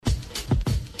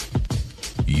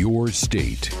Your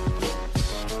state.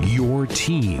 Your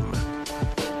team.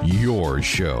 Your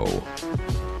show.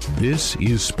 This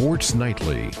is Sports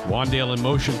Nightly. Wandale in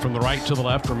motion from the right to the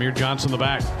left. Ramir Johnson the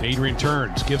back. Adrian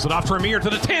turns. Gives it off to Ramir to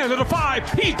the 10, to the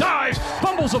 5. He dives.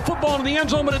 Fumbles the football in the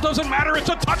end zone, but it doesn't matter. It's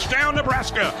a touchdown,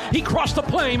 Nebraska. He crossed the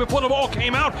plane before the ball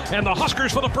came out, and the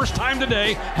Huskers, for the first time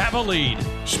today, have a lead.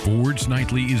 Sports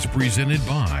Nightly is presented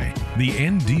by the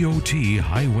NDOT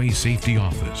Highway Safety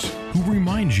Office, who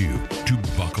reminds you to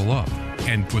buckle up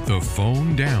and put the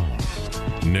phone down.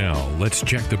 Now, let's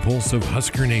check the pulse of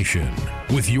Husker Nation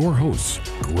with your hosts,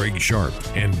 Greg Sharp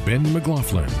and Ben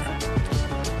McLaughlin.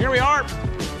 Here we are,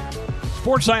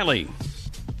 Sports Nightly,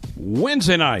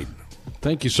 Wednesday night.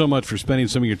 Thank you so much for spending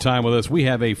some of your time with us. We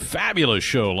have a fabulous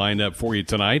show lined up for you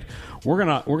tonight. We're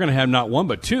gonna have not one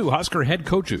but two Husker head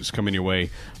coaches coming your way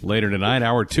later tonight.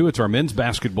 Hour 2, it's our men's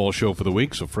basketball show for the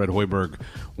week. So Fred Hoiberg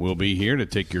will be here to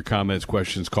take your comments,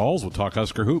 questions, calls. We'll talk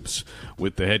Husker hoops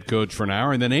with the head coach for an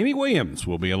hour, and then Amy Williams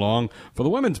will be along for the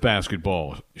women's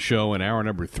basketball show in hour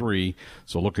number 3.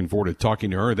 So looking forward to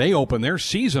talking to her. They open their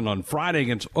season on Friday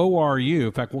against ORU.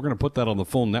 In fact, we're going to put that on the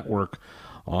full network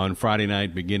on Friday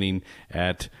night beginning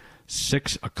at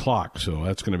 6 o'clock. So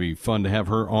that's going to be fun to have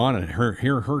her on and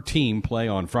hear her team play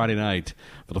on Friday night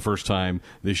for the first time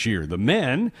this year. The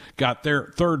men got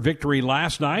their third victory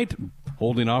last night,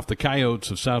 holding off the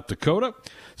Coyotes of South Dakota,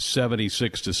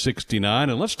 76-69.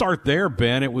 And let's start there,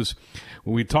 Ben. It was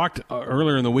when we talked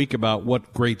earlier in the week about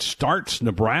what great starts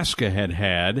Nebraska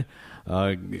had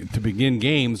to begin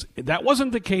games. That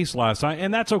wasn't the case last night,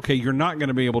 and that's okay. You're not going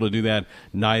to be able to do that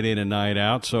night in and night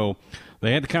out. So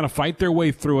they had to kind of fight their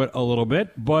way through it a little bit,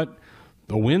 but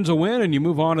the win's a win, and you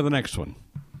move on to the next one.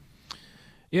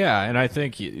 Yeah, and I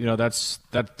think that's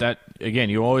again.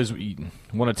 You always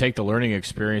want to take the learning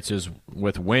experiences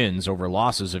with wins over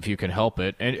losses if you can help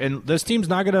it. And this team's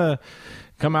not going to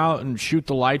come out and shoot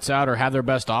the lights out or have their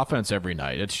best offense every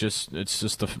night. It's just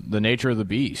the nature of the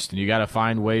beast, and you got to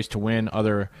find ways to win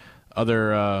other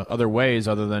ways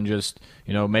other than just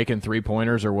making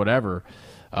 3-pointers or whatever.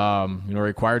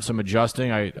 Required some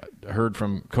adjusting. I heard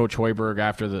from Coach Hoiberg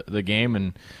after the game,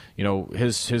 and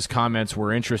his comments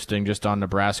were interesting just on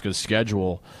Nebraska's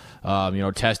schedule.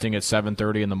 Testing at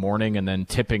 7:30 in the morning and then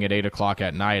tipping at 8 o'clock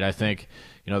at night. I think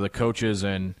the coaches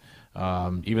and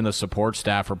even the support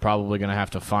staff are probably going to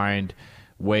have to find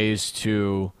ways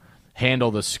to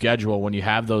handle the schedule when you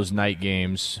have those night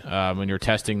games, when you're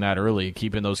testing that early,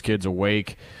 keeping those kids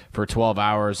awake for 12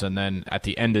 hours, and then at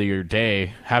the end of your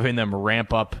day, having them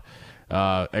ramp up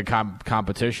a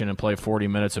competition and play 40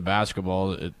 minutes of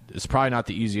basketball. It's probably not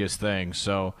the easiest thing.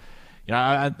 So,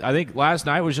 I think last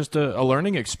night was just a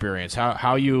learning experience,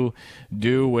 how you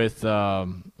do with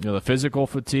the physical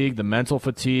fatigue, the mental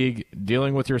fatigue,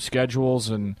 dealing with your schedules,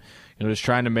 and just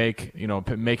trying to make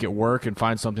it work and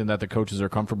find something that the coaches are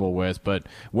comfortable with. But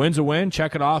win's a win,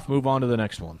 check it off, move on to the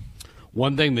next one.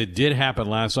 One thing that did happen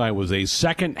last night was a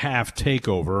second-half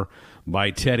takeover by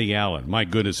Teddy Allen. My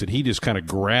goodness, did he just kind of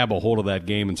grab a hold of that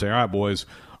game and say, all right, boys,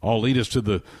 I'll lead us to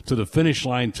the finish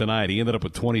line tonight. He ended up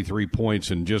with 23 points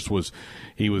and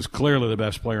he was clearly the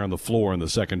best player on the floor in the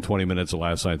second 20 minutes of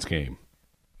last night's game.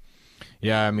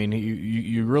 Yeah, I mean,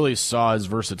 you really saw his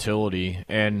versatility.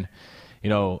 And,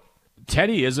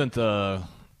 Teddy isn't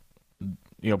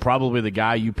probably the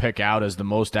guy you pick out as the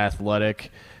most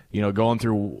athletic, going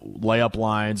through layup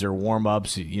lines or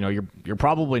warm-ups. You're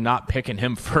probably not picking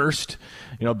him first,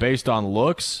 based on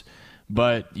looks.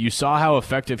 But you saw how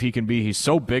effective he can be. He's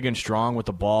so big and strong with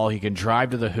the ball. He can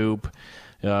drive to the hoop.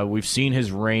 We've seen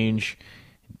his range.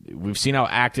 We've seen how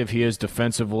active he is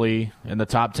defensively, in the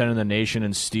top 10 in the nation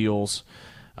in steals.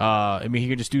 He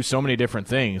can just do so many different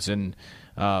things. And,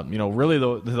 really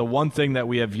the one thing that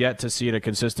we have yet to see at a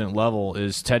consistent level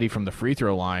is Teddy from the free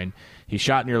throw line. He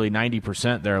shot nearly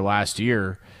 90% there last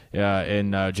year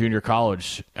in junior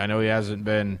college. I know he hasn't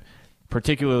been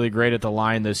particularly great at the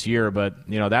line this year, but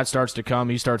that starts to come.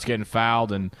 He starts getting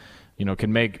fouled and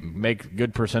can make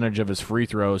good percentage of his free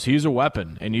throws. He's a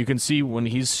weapon, and you can see when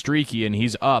he's streaky and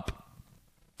he's up,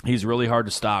 he's really hard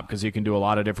to stop because he can do a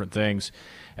lot of different things.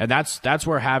 And that's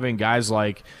where having guys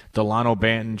like Delano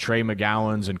Banton, Trey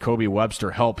McGowens, and Kobe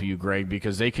Webster help you, Greg,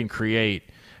 because they can create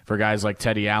for guys like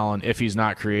Teddy Allen if he's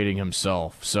not creating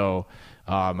himself. So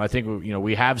I think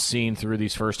we have seen through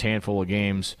these first handful of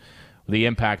games the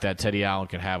impact that Teddy Allen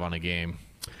can have on a game.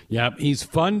 Yeah, he's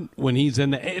fun when he's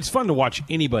in it's fun to watch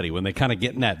anybody when they kind of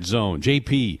get in that zone.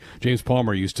 James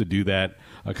Palmer, used to do that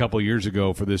a couple of years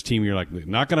ago for this team. You're like,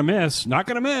 not going to miss.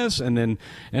 And then,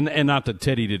 and not that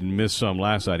Teddy didn't miss some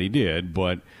last night. He did,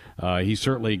 but he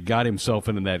certainly got himself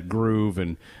into that groove,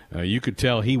 and you could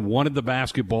tell he wanted the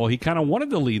basketball. He kind of wanted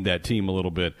to lead that team a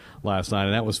little bit last night,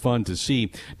 and that was fun to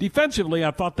see. Defensively,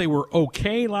 I thought they were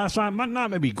okay last night.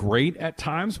 Not maybe great at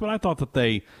times, but I thought that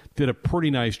they did a pretty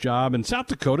nice job, and South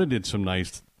Dakota did some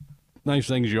nice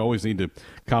things. You always need to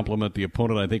compliment the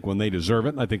opponent, I think, when they deserve it,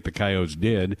 and I think the Coyotes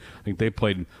did. I think they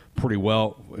played pretty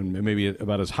well and maybe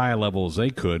about as high a level as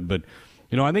they could, but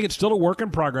I think it's still a work in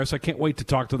progress. I can't wait to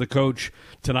talk to the coach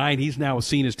tonight. He's now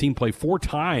seen his team play 4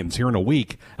 times here in a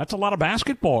week. That's a lot of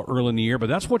basketball early in the year, but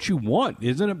that's what you want,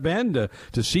 isn't it, Ben,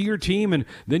 to see your team, and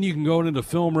then you can go into the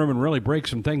film room and really break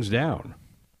some things down.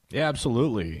 Yeah,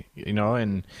 absolutely.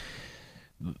 And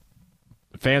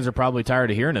fans are probably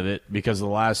tired of hearing of it because of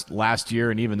the last year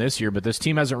and even this year, but this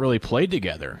team hasn't really played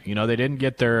together. They didn't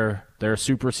get their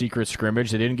super secret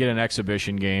scrimmage. They didn't get an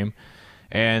exhibition game.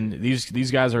 And these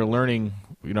guys are learning,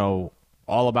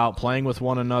 all about playing with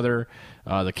one another,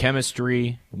 the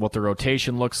chemistry, what the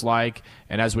rotation looks like.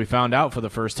 And as we found out for the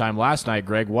first time last night,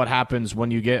 Greg, what happens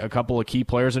when you get a couple of key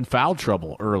players in foul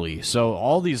trouble early. So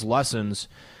all these lessons,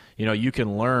 you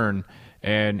can learn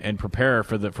and prepare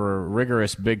for a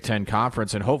rigorous Big Ten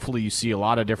conference. And hopefully you see a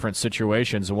lot of different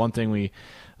situations. The one thing we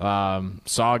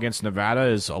saw against Nevada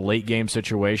is a late game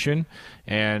situation,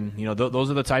 and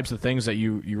those are the types of things that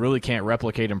you really can't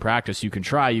replicate in practice. You can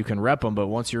try, you can rep them, but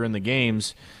once you're in the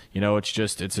games,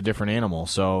 it's a different animal.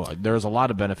 So there's a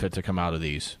lot of benefit to come out of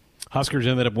these. Huskers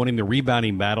ended up winning the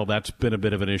rebounding battle. That's been a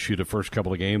bit of an issue the first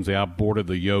couple of games. They outboarded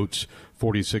the Yotes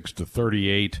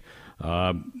 46-38.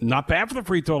 Not bad for the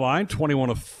free throw line,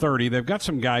 21 of 30. They've got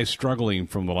some guys struggling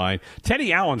from the line.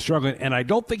 Teddy Allen struggling, and I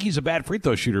don't think he's a bad free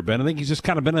throw shooter, Ben. I think he's just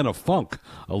kind of been in a funk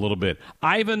a little bit.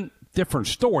 Ivan, different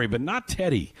story, but not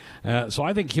Teddy. So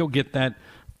I think he'll get that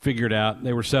figured out.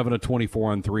 They were 7 of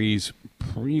 24 on threes.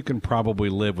 You can probably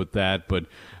live with that, but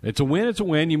it's a win. It's a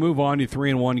win. You move on. You're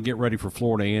 3-1. You get ready for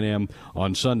Florida A&M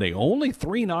on Sunday. Only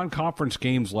 3 non-conference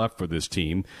games left for this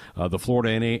team. The Florida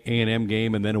A&M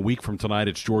game, and then a week from tonight,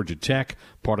 it's Georgia Tech,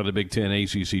 part of the Big Ten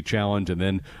ACC Challenge, and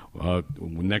then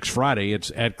next Friday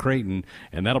it's at Creighton,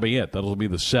 and that'll be it. That'll be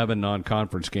the 7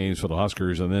 non-conference games for the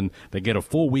Huskers, and then they get a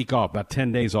full week off, about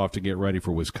 10 days off, to get ready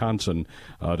for Wisconsin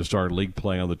to start league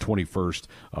play on the 21st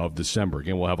of December.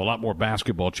 Again, we'll have a lot more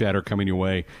basketball chatter coming your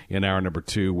way in hour number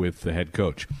 2 with the head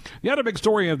coach. The other big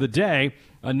story of the day,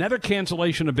 another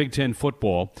cancellation of Big Ten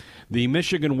football. The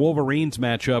Michigan Wolverines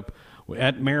matchup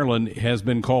at Maryland has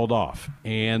been called off,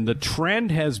 and the trend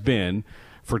has been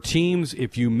for teams,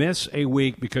 if you miss a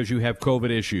week because you have COVID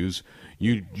issues,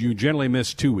 you generally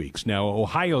miss 2 weeks. Now,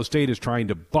 Ohio State is trying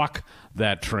to buck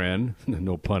that trend,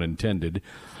 no pun intended,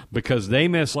 because they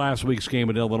missed last week's game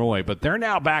at Illinois, but they're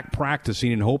now back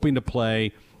practicing and hoping to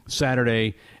play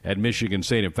Saturday at Michigan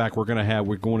State. In fact, we're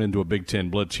going into a Big Ten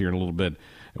blitz here in a little bit,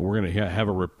 and we're going to have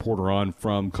a reporter on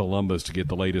from Columbus to get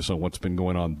the latest on what's been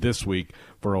going on this week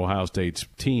for Ohio State's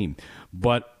team.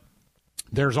 But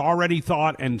there's already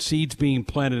thought and seeds being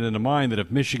planted in the mind that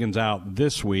if Michigan's out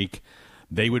this week,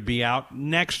 they would be out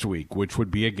next week, which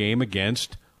would be a game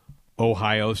against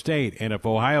Ohio State. And if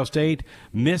Ohio State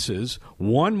misses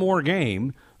one more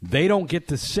game, they don't get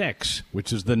to 6,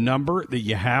 which is the number that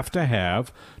you have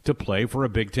to play for a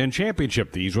Big Ten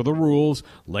championship. These were the rules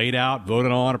laid out,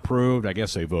 voted on, approved. I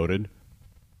guess they voted.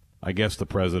 I guess the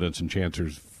presidents and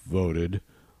chancellors voted.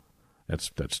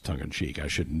 That's tongue-in-cheek. I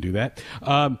shouldn't do that.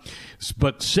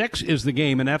 But 6 is the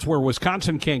game, and that's where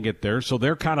Wisconsin can't get there, so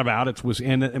they're kind of out.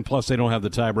 And plus they don't have the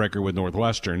tiebreaker with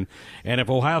Northwestern. And if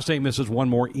Ohio State misses one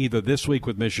more either this week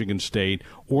with Michigan State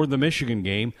or the Michigan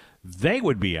game, they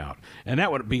would be out. And that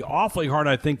would be awfully hard,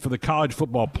 I think, for the college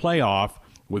football playoff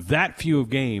with that few of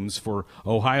games for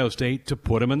Ohio State to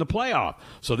put them in the playoff.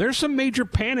 So there's some major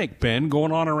panic, Ben,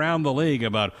 going on around the league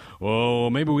about,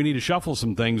 maybe we need to shuffle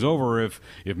some things over. If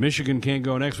Michigan can't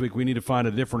go next week, we need to find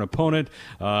a different opponent.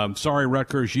 Sorry,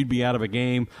 Rutgers, you'd be out of a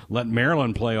game. Let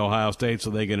Maryland play Ohio State so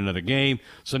they get another game.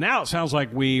 So now it sounds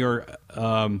like we are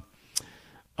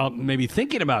maybe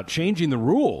thinking about changing the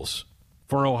rules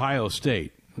for Ohio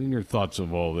State. What are your thoughts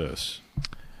of all this?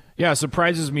 Yeah, it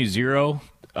surprises me zero.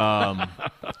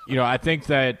 I think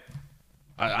that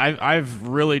I've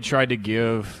really tried to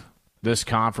give this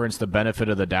conference the benefit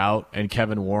of the doubt and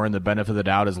Kevin Warren the benefit of the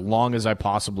doubt as long as I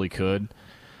possibly could.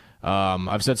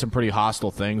 I've said some pretty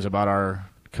hostile things about our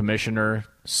commissioner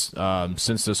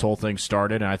since this whole thing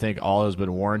started, and I think all has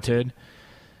been warranted.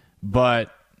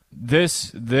 But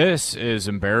this is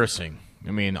embarrassing.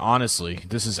 I mean, honestly,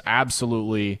 this is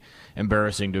absolutely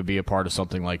embarrassing to be a part of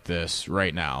something like this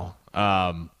right now.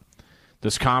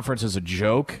 This conference is a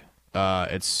joke.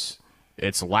 It's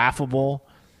laughable.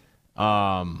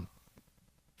 I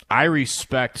I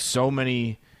respect so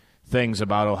many things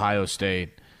about Ohio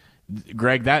State.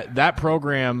 Greg, that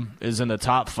program is in the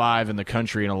top 5 in the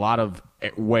country in a lot of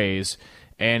ways,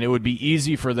 and it would be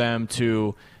easy for them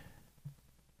to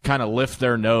kind of lift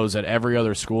their nose at every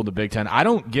other school in the Big Ten. I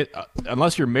don't get,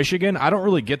 unless you're Michigan, I don't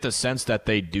really get the sense that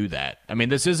they do that. I mean,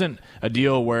 this isn't a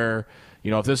deal where,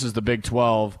 if this is the Big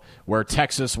 12, where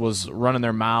Texas was running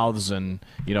their mouths and,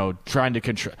 trying to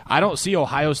control. I don't see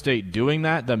Ohio State doing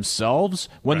that themselves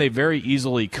when they very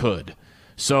easily could.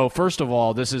 So, first of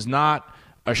all, this is not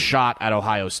a shot at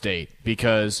Ohio State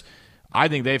because I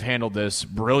think they've handled this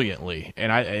brilliantly.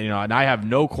 And I have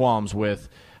no qualms with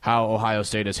how Ohio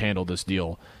State has handled this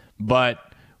deal.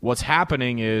 But what's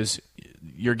happening is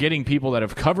you're getting people that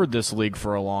have covered this league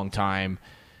for a long time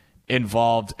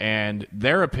involved and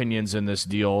their opinions in this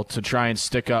deal to try and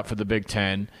stick up for the Big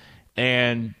Ten.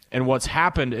 And what's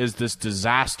happened is this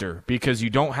disaster because you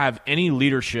don't have any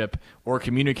leadership or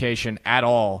communication at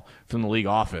all from the league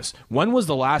office. When was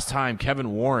the last time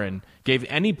Kevin Warren gave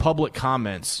any public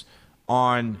comments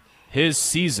on his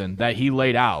season that he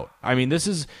laid out? I mean, this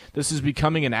is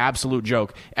becoming an absolute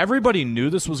joke. Everybody knew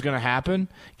this was going to happen.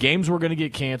 Games were going to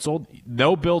get canceled.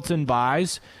 No built-in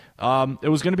buys. It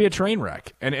was going to be a train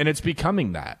wreck, and it's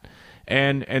becoming that.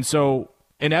 And so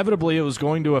inevitably it was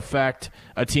going to affect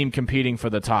a team competing for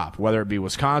the top, whether it be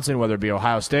Wisconsin, whether it be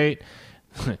Ohio State.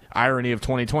 Irony of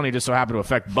 2020 just so happened to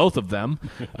affect both of them.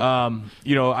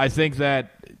 I think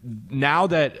that now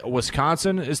that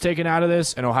Wisconsin is taken out of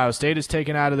this and Ohio State is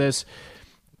taken out of this,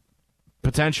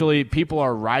 potentially people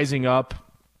are rising up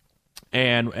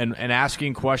and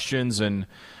asking questions. And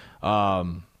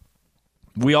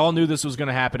we all knew this was going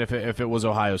to happen if it was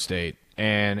Ohio State.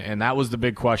 And that was the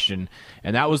big question.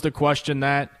 And that was the question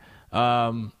that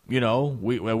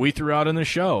we threw out in the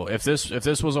show. If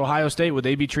this was Ohio State, would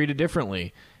they be treated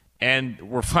differently? And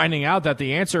we're finding out that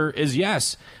the answer is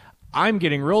yes. I'm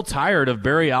getting real tired of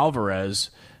Barry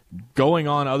Alvarez going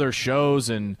on other shows,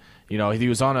 and he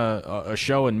was on a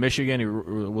show in Michigan. He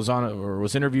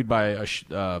was interviewed by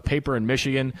a paper in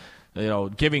Michigan,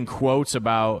 giving quotes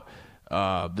about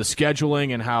the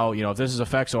scheduling and how if this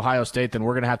affects Ohio State, then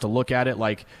we're going to have to look at it.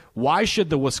 Like, why should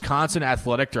the Wisconsin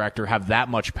athletic director have that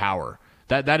much power?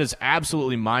 That is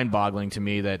absolutely mind-boggling to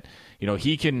me that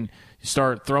he can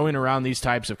start throwing around these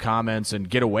types of comments and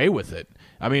get away with it.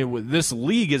 I mean, this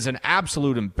league is an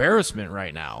absolute embarrassment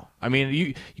right now. I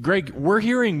mean, Greg, we're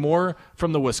hearing more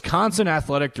from the Wisconsin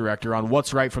athletic director on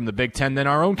what's right from the Big Ten than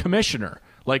our own commissioner.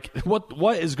 Like,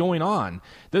 what is going on?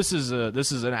 This is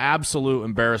an absolute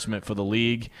embarrassment for the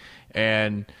league,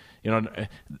 and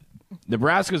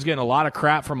Nebraska's getting a lot of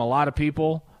crap from a lot of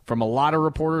people, from a lot of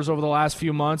reporters over the last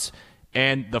few months.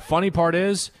 And the funny part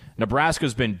is,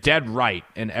 Nebraska's been dead right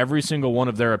in every single one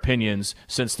of their opinions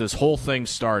since this whole thing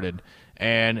started.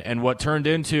 And what turned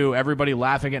into everybody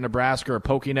laughing at Nebraska or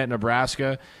poking at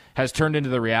Nebraska has turned into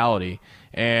the reality.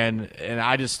 And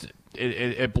I just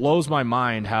it blows my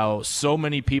mind how so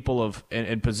many people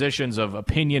in positions of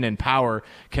opinion and power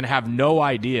can have no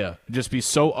idea, just be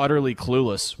so utterly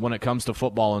clueless when it comes to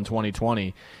football in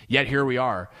 2020. Yet here we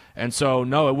are. And so,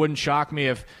 no, it wouldn't shock me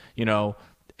if,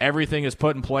 everything is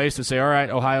put in place to say, all right,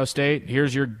 Ohio State,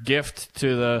 here's your gift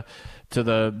to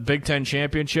the Big Ten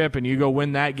championship, and you go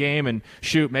win that game, and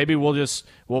shoot, maybe we'll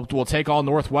take all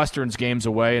Northwestern's games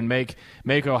away and make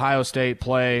Ohio State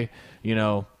play,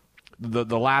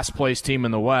 the last place team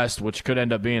in the West, which could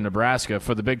end up being Nebraska,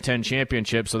 for the Big Ten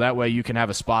championship, so that way you can have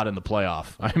a spot in the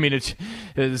playoff. I mean,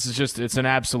 it's an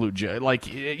absolute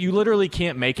you literally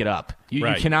can't make it up.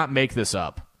 You cannot make this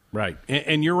up. Right.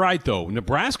 And you're right, though.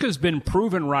 Nebraska's been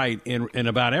proven right in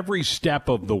about every step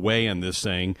of the way in this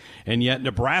thing, and yet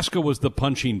Nebraska was the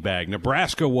punching bag.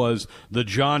 Nebraska was the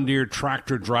John Deere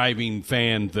tractor driving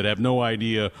fans that have no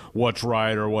idea what's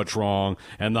right or what's wrong,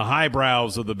 and the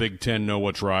highbrows of the Big Ten know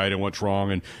what's right and what's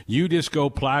wrong, and you just go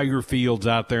plow your fields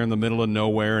out there in the middle of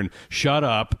nowhere and shut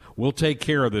up. We'll take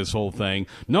care of this whole thing.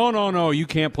 No, you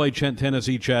can't play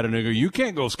Tennessee Chattanooga. You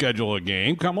can't go schedule a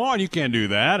game. Come on, you can't do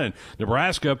that. And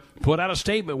Nebraska put out a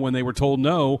statement when they were told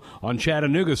no on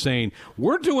Chattanooga saying,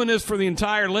 we're doing this for the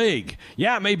entire league.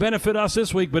 Yeah, it may benefit us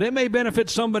this week, but it may benefit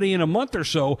somebody in a month or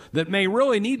so that may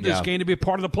really need this game to be a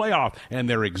part of the playoff. And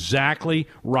they're exactly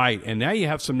right. And now you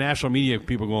have some national media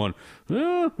people going,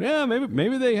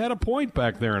 maybe they had a point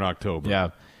back there in October. Yeah.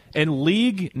 And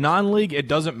league, non-league, it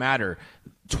doesn't matter.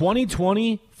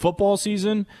 2020 football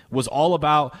season was all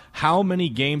about how many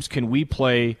games can we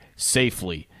play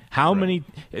safely. How many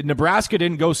 – Nebraska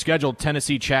didn't go schedule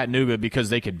Tennessee Chattanooga because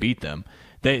they could beat them.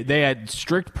 They had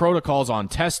strict protocols on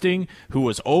testing, who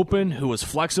was open, who was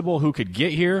flexible, who could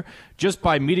get here. Just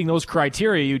by meeting those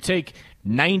criteria, you take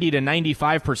 90 to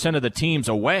 95% of the teams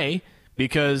away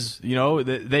because,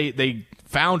 they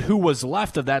found who was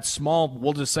left of that small,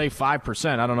 we'll just say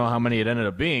 5%. I don't know how many it ended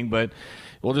up being, but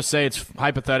we'll just say it's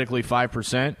hypothetically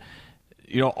 5%.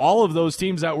 All of those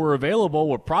teams that were available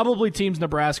were probably teams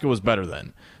Nebraska was better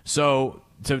than. So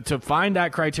to find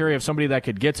that criteria of somebody that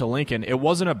could get to Lincoln, it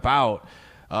wasn't about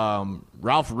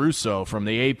Ralph Russo from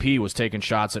the AP was taking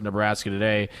shots at Nebraska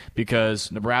today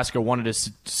because Nebraska wanted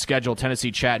to schedule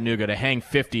Tennessee Chattanooga to hang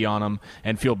 50 on them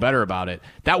and feel better about it.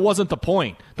 That wasn't the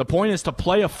point. The point is to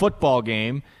play a football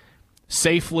game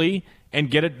safely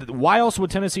and get it. Why else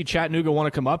would Tennessee Chattanooga want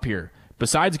to come up here?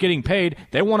 Besides getting paid,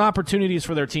 they want opportunities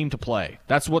for their team to play.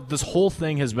 That's what this whole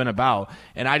thing has been about.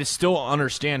 And I just still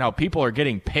understand how people are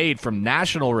getting paid from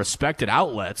national respected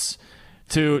outlets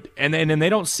and they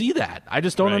don't see that. I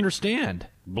just don't understand.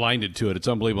 Blinded to it. It's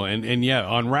unbelievable. And yeah,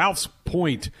 on Ralph's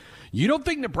point, you don't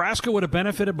think Nebraska would have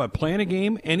benefited by playing a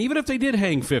game? And even if they did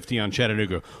hang 50 on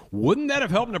Chattanooga, wouldn't that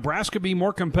have helped Nebraska be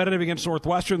more competitive against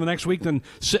Northwestern the next week than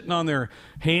sitting on their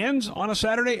hands on a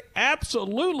Saturday?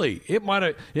 Absolutely. It might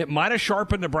have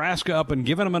sharpened Nebraska up and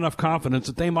given them enough confidence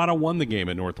that they might have won the game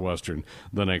at Northwestern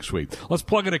the next week. Let's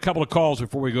plug in a couple of calls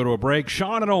before we go to a break.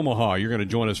 Sean in Omaha, you're going to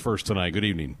join us first tonight. Good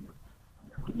evening.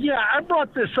 Yeah, I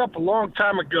brought this up a long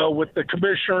time ago with the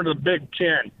commissioner of the Big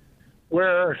Ten,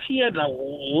 where he had a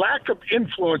lack of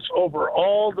influence over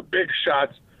all the big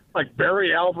shots, like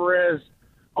Barry Alvarez,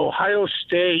 Ohio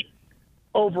State,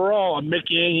 overall, in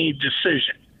making any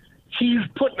decision. He's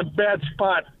put in a bad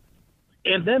spot.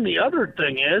 And then the other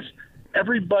thing is,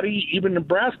 everybody, even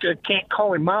Nebraska, can't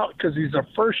call him out because he's a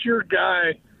first-year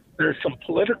guy. There's some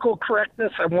political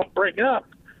correctness I won't bring up.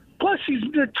 Plus, he's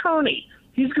an attorney.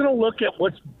 He's going to look at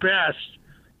what's best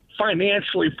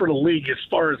financially for the league as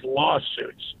far as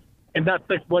lawsuits and not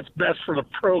think what's best for the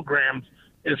programs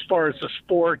as far as the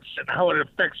sports and how it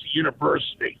affects the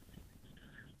university.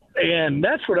 And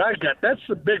that's what I got. That's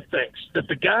the big things, that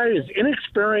the guy is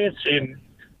inexperienced and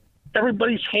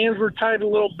everybody's hands were tied a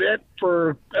little bit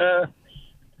for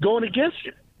going against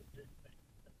him.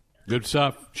 Good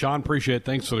stuff. Sean, appreciate it.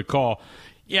 Thanks for the call.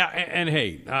 Yeah, and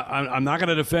hey, I'm not going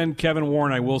to defend Kevin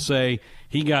Warren. I will say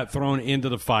he got thrown into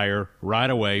the fire right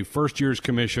away. First year's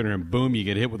commissioner, and boom, you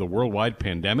get hit with a worldwide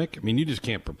pandemic. I mean, you just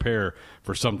can't prepare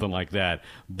for something like that.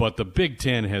 But the Big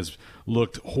Ten has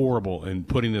looked horrible in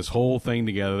putting this whole thing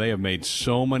together. They have made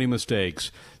so many mistakes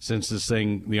since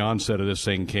the onset of this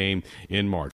thing came in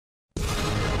March.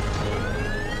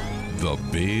 The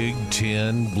Big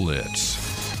Ten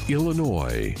Blitz,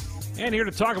 Illinois. And here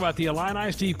to talk about the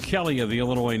Illini, Steve Kelly of the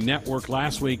Illinois Network.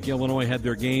 Last week, Illinois had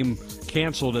their game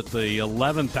canceled at the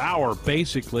 11th hour,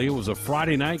 basically. It was a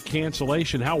Friday night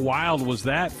cancellation. How wild was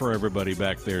that for everybody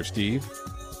back there, Steve?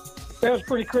 That was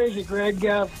pretty crazy, Greg.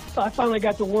 I finally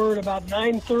got the word about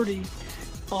 9:30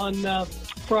 on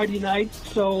Friday night,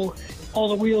 so all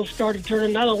the wheels started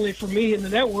turning, not only for me and the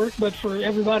network, but for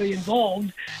everybody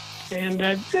involved. And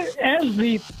as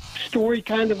the story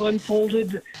kind of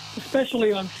unfolded,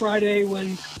 especially on Friday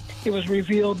when it was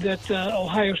revealed that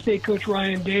Ohio State coach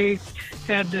Ryan Day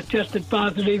had tested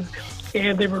positive,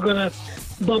 and they were going to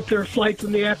bump their flight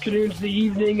from the afternoon to the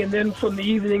evening, and then from the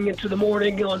evening into the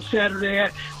morning on Saturday.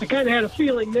 I kind of had a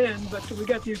feeling then, but we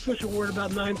got the official word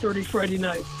about 9:30 Friday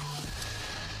night.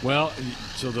 Well,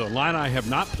 so the Illini have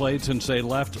not played since they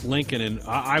left Lincoln, and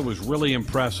I was really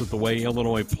impressed with the way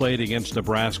Illinois played against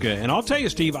Nebraska. And I'll tell you,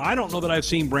 Steve, I don't know that I've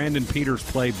seen Brandon Peters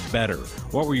play better.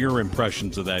 What were your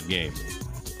impressions of that game?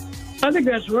 I think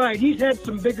that's right. He's had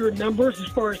some bigger numbers as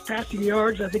far as passing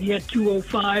yards. I think he had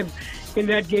 205 in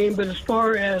that game. But as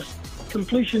far as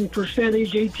completion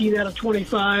percentage, 18 out of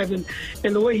 25, and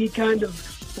the way he kind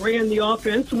of ran the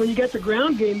offense, and when you got the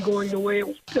ground game going the way it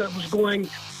was going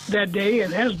that day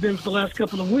and has been for the last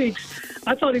couple of weeks,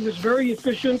 I thought he was very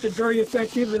efficient and very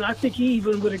effective, and I think he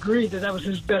even would agree that was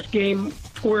his best game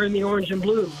wearing the orange and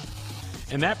blue.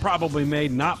 And that probably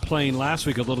made not playing last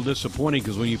week a little disappointing,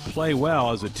 because when you play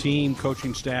well as a team,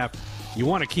 coaching staff, you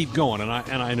want to keep going. And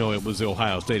I know it was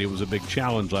Ohio State. It was a big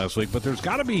challenge last week, but there's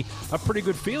got to be a pretty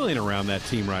good feeling around that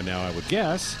team right now, I would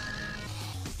guess.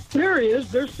 There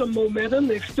is. There's some momentum.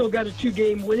 They've still got a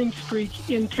 2-game winning streak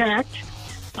intact.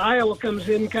 Iowa comes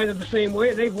in kind of the same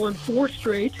way. They've won 4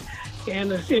 straight,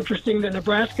 and it's interesting that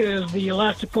Nebraska is the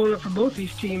last opponent for both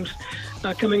these teams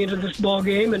coming into this ball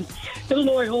game. And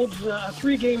Illinois holds a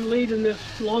 3-game lead in this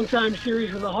long-time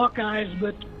series with the Hawkeyes,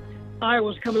 but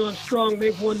Iowa's coming on strong.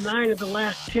 They've won 9 of the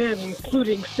last 10,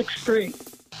 including 6 straight.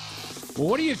 Well,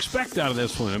 what do you expect out of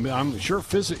this one? I mean, I'm sure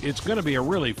it's going to be a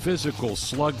really physical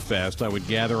slugfest, I would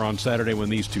gather, on Saturday when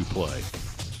these two play.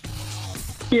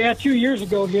 Yeah, 2 years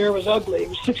ago here it was ugly. It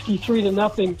was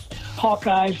 63-0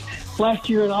 Hawkeyes. Last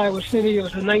year in Iowa City it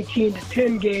was a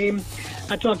 19-10 game.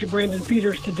 I talked to Brandon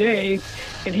Peters today,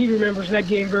 and he remembers that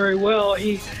game very well.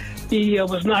 He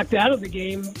was knocked out of the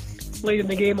game late in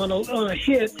the game on a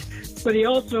hit, but he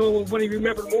also, what he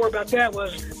remembered more about that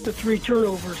was the 3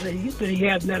 turnovers that he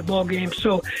had in that ball game.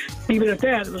 So even at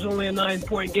that, it was only a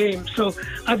 9-point game. So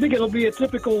I think it'll be a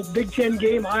typical Big Ten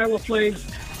game. Iowa plays,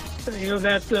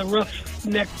 that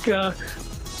roughneck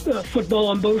football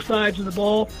on both sides of the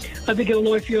ball. I think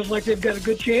Illinois feels like they've got a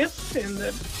good chance, and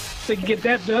if they can get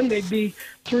that done, they'd be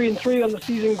 3-3 on the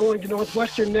season going to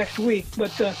Northwestern next week.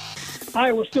 But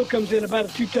Iowa still comes in about a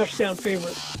 2-touchdown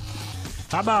favorite.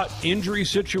 How about injury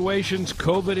situations,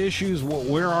 COVID issues?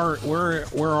 Where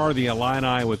are the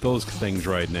Illini with those things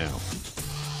right now?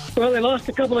 Well, they lost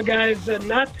a couple of guys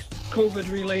not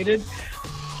COVID related.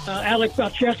 Alex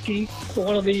Palczewski,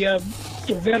 one of the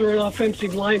veteran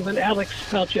offensive linemen, Alex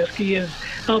Palczewski, is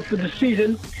out for the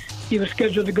season. He was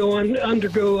scheduled to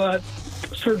undergo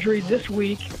surgery this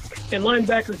week. And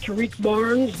linebacker Tariq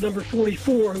Barnes, number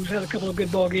 44, who's had a couple of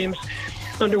good ball games,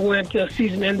 underwent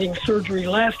season-ending surgery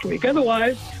last week.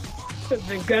 Otherwise,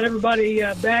 they've got everybody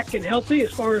back and healthy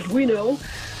as far as we know.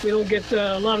 We don't get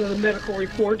a lot of the medical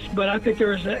reports, but I think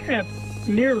they're as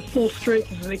near full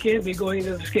strength as they can be going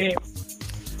into this game.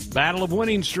 Battle of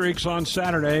winning streaks on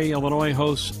Saturday. Illinois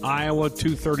hosts Iowa,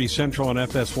 2:30 Central on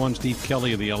FS1. Steve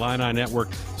Kelly of the Illini Network.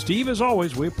 Steve, as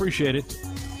always, we appreciate it.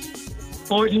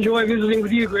 Always enjoy visiting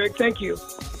with you, Greg. Thank you.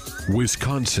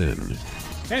 Wisconsin.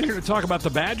 And here to talk about the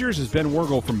Badgers is Ben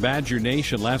Wergel from Badger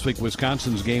Nation. Last week,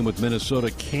 Wisconsin's game with Minnesota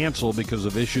canceled because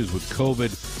of issues with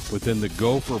COVID within the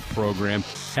Gopher program.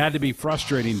 Had to be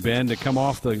frustrating, Ben, to come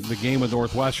off the game with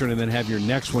Northwestern and then have your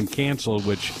next one canceled,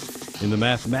 which in the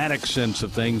mathematics sense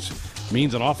of things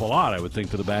means an awful lot, I would think,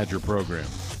 to the Badger program.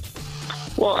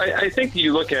 Well, I think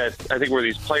you look at, where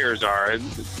these players are.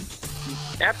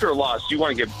 After a loss, you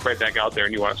want to get right back out there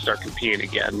and you want to start competing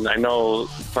again. I know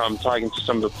from talking to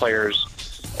some of the players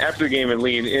after the game and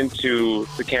leading into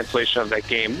the cancellation of that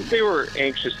game, they were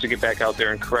anxious to get back out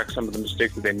there and correct some of the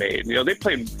mistakes that they made. They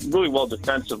played really well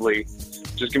defensively,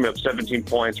 just giving up 17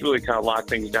 points, really kind of locked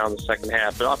things down in the second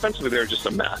half. But offensively, they were just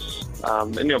a mess.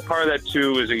 And part of that,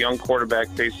 too, is a young quarterback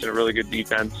facing a really good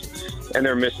defense, and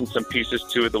they're missing some pieces,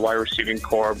 too, at the wide receiving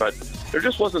core. But there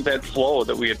just wasn't that flow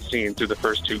that we had seen through the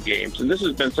first 2 games. And this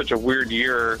has been such a weird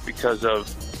year because of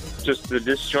just the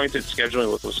disjointed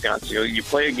scheduling with Wisconsin. You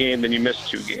play a game, then you miss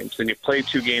 2 games. Then you play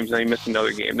 2 games, then you miss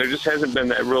another game. There just hasn't been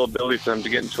that real ability for them to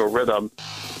get into a rhythm.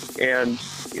 And,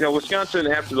 Wisconsin,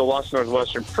 after the loss to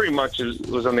Northwestern, pretty much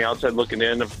was on the outside looking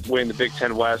in of winning the Big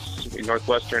Ten West.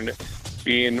 Northwestern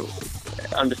being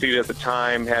undefeated at the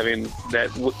time, having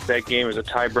that game as a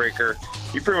tiebreaker.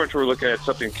 You pretty much were looking at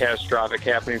something catastrophic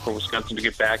happening for Wisconsin to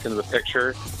get back into the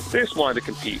picture. They just wanted to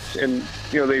compete. And,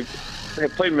 they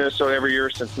have played Minnesota every year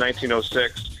since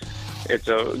 1906. It's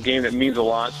a game that means a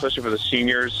lot, especially for the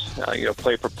seniors.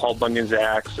 Play for Paul Bunyan's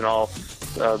axe and all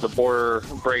the border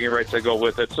bragging rights that go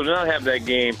with it. So to not have that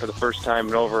game for the first time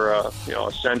in over a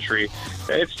century,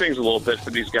 it stings a little bit for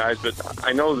these guys. But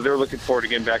I know that they're looking forward to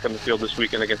getting back on the field this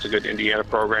weekend against a good Indiana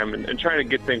program and trying to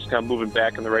get things kind of moving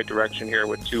back in the right direction here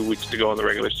with 2 weeks to go in the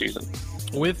regular season.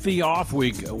 With the off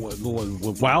week,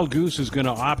 Wild Goose is going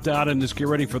to opt out and just get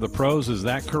ready for the pros. Is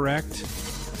that correct?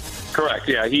 Correct,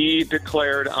 yeah. He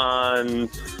declared on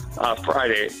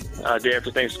Friday, day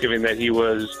after Thanksgiving, that he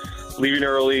was leaving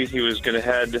early. He was going to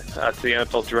head to the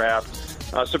NFL draft.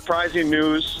 Surprising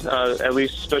news, at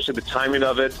least especially the timing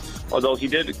of it, although he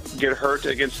did get hurt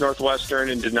against Northwestern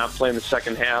and did not play in the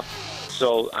second half.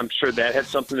 So I'm sure that had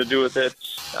something to do with it.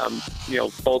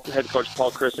 Both head coach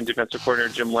Paul Chryst and defensive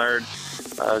coordinator Jim Laird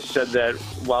said that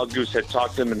Wild Goose had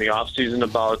talked to him in the offseason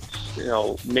about,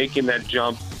 making that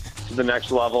jump to the next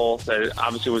level. That it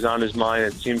obviously was on his mind.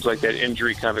 It seems like that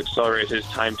injury kind of accelerated his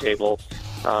timetable.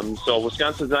 So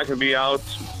Wisconsin's not going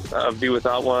to be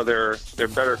without one of their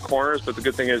better corners. But the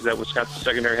good thing is that Wisconsin's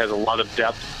secondary has a lot of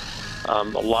depth, a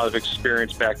lot of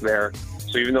experience back there.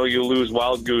 So even though you lose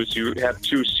Wild Goose, you have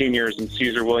 2 seniors in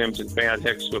Caesar Williams and Van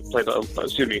Hicks who have played, a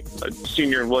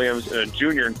senior in Williams and a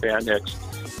junior in Van Hicks.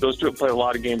 Those 2 have played a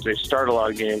lot of games. They start a lot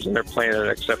of games, and they're playing at an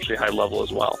exceptionally high level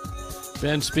as well.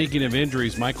 Ben, speaking of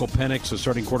injuries, Michael Penix, the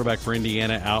starting quarterback for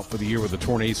Indiana, out for the year with a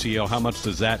torn ACL. How much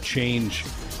does that change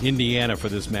Indiana for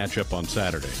this matchup on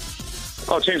Saturday?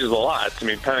 Oh, it changes a lot.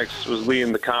 Penix was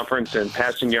leading the conference in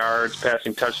passing yards,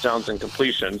 passing touchdowns, and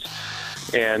completions,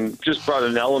 and just brought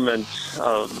an element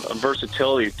of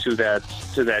versatility to that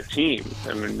team.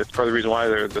 That's part of the reason why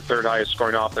they're the 3rd highest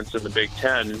scoring offense in the Big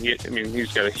Ten.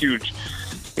 He's got a huge,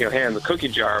 hand in the cookie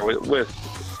jar with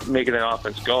making that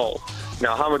offense go.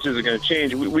 Now, how much is it going to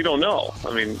change? We don't know.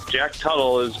 I mean, Jack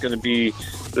Tuttle is going to be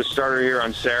the starter here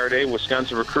on Saturday.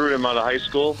 Wisconsin recruited him out of high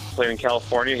school, played in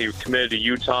California. He committed to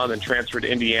Utah, then transferred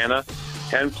to Indiana.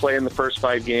 Hadn't played in the first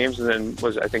 5 games, and then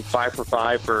was, I think, 5 for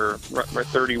 5 for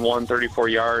 31, 34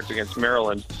 yards against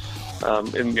Maryland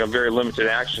in very limited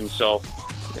action. So,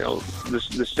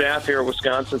 the staff here at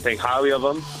Wisconsin think highly of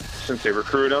him since they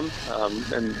recruited him,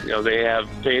 and they have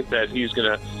faith that he's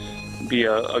going to be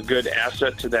a good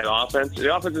asset to that offense.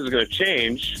 The offense is going to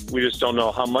change. We just don't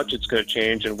know how much it's going to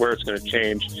change and where it's going to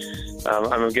change.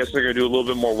 I'm guessing they're going to do a little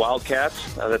bit more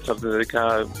Wildcats. That's something that they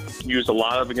kind of used a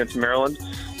lot of against Maryland.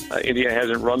 Indiana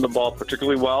hasn't run the ball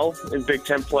particularly well in Big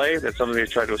Ten play. That's something they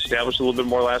tried to establish a little bit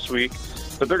more last week.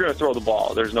 But they're going to throw the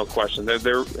ball. There's no question. They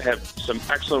have some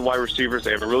excellent wide receivers.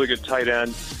 They have a really good tight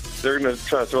end. They're going to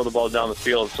try to throw the ball down the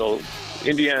field. So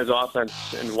Indiana's offense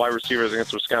and wide receivers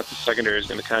against Wisconsin's secondary is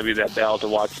going to kind of be that battle to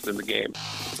watch within the game.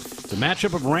 The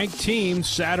matchup of ranked teams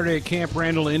Saturday at Camp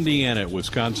Randall, Indiana,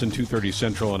 Wisconsin, 2:30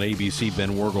 Central on ABC.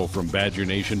 Ben Wergel from Badger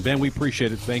Nation. Ben, we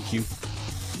appreciate it. Thank you.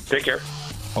 Take care.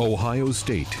 Ohio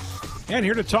State. And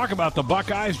here to talk about the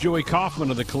Buckeyes, Joey Kaufman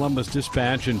of the Columbus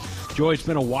Dispatch. And Joey, it's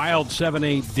been a wild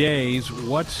 7-8 days.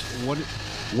 What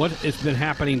has been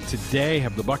happening today?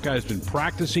 Have the Buckeyes been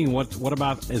practicing? What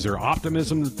about, is there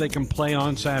optimism that they can play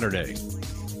on Saturday?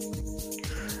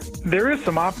 There is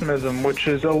some optimism, which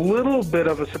is a little bit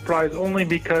of a surprise only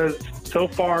because so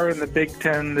far in the Big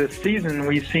Ten this season,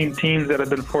 we've seen teams that have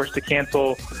been forced to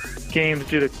cancel games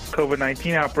due to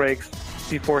COVID-19 outbreaks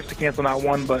be forced to cancel not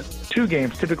 1 but 2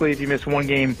 games. Typically, if you miss 1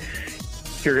 game,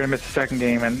 you're going to miss the second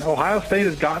game. And Ohio State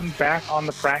has gotten back on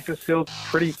the practice field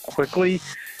pretty quickly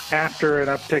after an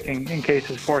uptick in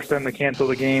cases forced them to cancel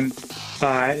the game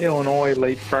at Illinois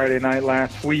late Friday night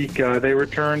last week. They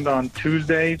returned on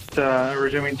Tuesday,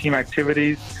 resuming team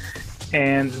activities,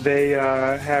 and they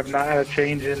have not had a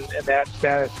change in that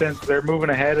status since. They're moving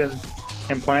ahead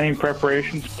and planning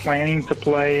preparations, planning to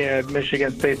play at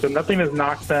Michigan State. So nothing has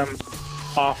knocked them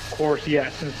off course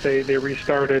yet since they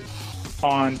restarted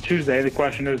on Tuesday. The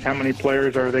question is, how many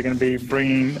players are they going to be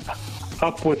bringing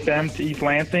up with them to East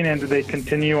Lansing, and do they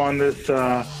continue on this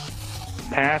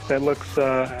path that looks,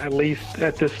 at least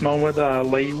at this moment,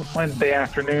 late Wednesday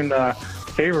afternoon,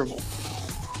 favorable?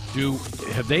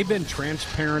 Have they been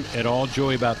transparent at all,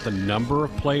 Joey, about the number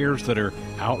of players that are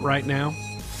out right now?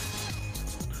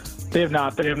 They have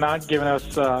not. They have not given us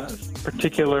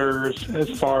particulars as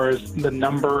far as the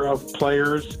number of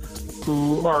players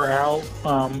who are out,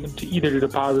 either due to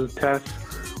positive tests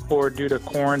or due to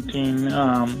quarantine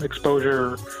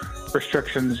exposure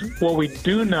restrictions. What we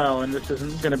do know, and this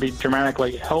isn't going to be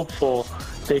dramatically helpful,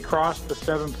 they crossed the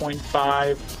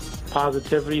 7.5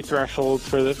 positivity threshold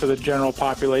for the general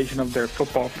population of their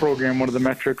football program, one of the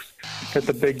metrics that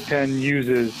the Big Ten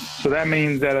uses. So that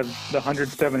means that of the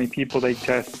 170 people they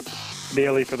test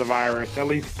daily for the virus, at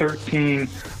least 13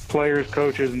 players,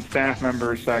 coaches, and staff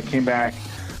members came back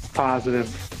positive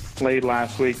late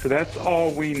last week. So that's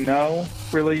all we know,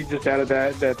 really, just out of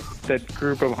that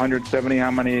group of 170,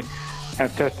 how many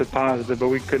have tested positive.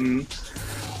 But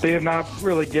they have not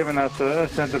really given us a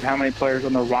sense of how many players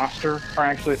on the roster are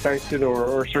actually affected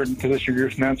or certain position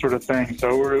groups and that sort of thing.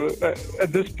 So we're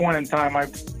at this point in time,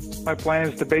 my plan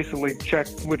is to basically check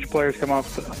which players come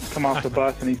off the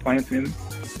bus in East Lansing.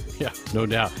 Yeah, no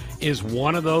doubt. Is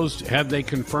one of those, have they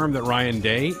confirmed that Ryan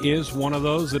Day is one of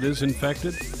those that is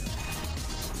infected?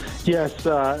 Yes,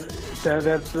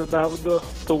 that's about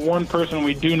the one person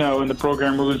we do know in the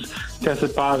program who's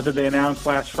tested positive. They announced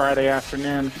last Friday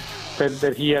afternoon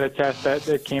that he had a test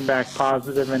that came back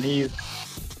positive, and he's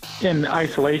in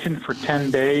isolation for 10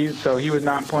 days. So he was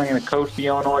not planning to coach the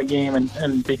Illinois game,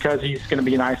 and because he's going to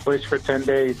be in isolation for 10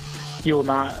 days, he will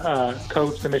not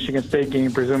coach the Michigan State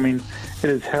game, presuming it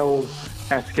is held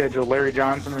as scheduled. Larry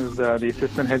Johnson is the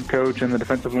assistant head coach and the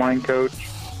defensive line coach.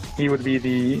 He would be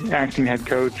the acting head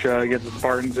coach against the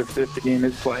Spartans if the game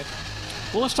is played.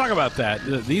 Well, let's talk about that.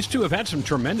 These two have had some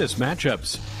tremendous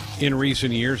matchups in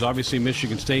recent years. Obviously,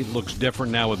 Michigan State looks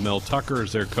different now with Mel Tucker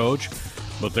as their coach,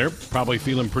 but they're probably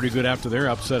feeling pretty good after their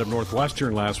upset of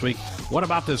Northwestern last week. What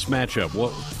about this matchup?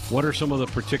 What are some of the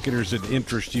particulars that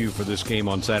interest you for this game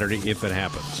on Saturday if it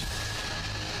happens?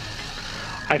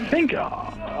 I think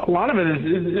a lot of it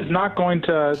is not going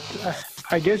to,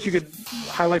 I guess you could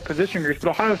highlight position groups,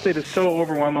 but Ohio State is so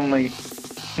overwhelmingly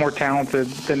more talented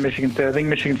than Michigan State. I think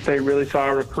Michigan State really saw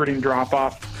a recruiting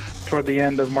drop-off toward the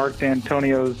end of Mark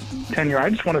D'Antonio's tenure. I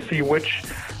just want to see which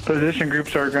position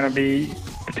groups are going to be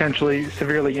potentially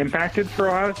severely impacted for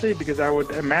Ohio State, because I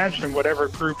would imagine whatever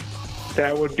group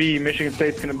that would be Michigan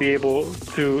State's going to be able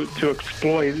to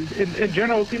exploit. In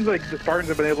general, it seems like the Spartans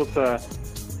have been able to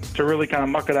really kind of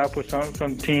muck it up with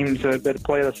some teams that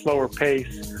play at a slower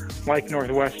pace, like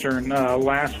Northwestern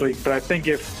last week. But I think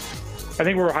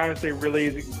where Ohio State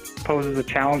really poses a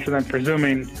challenge for them,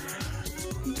 presuming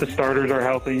the starters are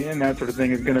healthy and that sort of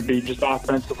thing, is going to be just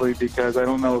offensively, because I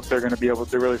don't know if they're going to be able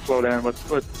to really slow down what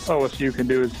OSU can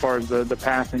do as far as the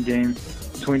passing game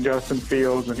between Justin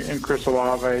Fields and Chris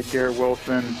Olave, Garrett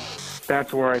Wilson.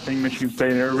 That's where I think Michigan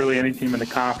State, or really any team in the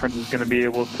conference, is going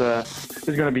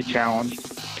to be challenged.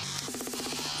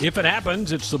 If it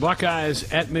happens, it's the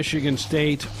Buckeyes at Michigan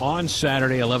State on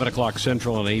Saturday, 11 o'clock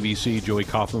Central on ABC. Joey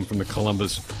Kaufman from the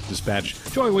Columbus Dispatch.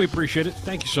 Joey, we appreciate it.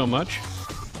 Thank you so much.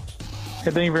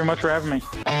 Hey, thank you very much for having me.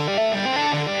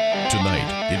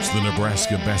 Tonight, it's the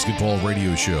Nebraska Basketball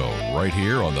Radio Show right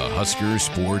here on the Husker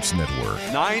Sports Network.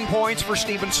 9 points for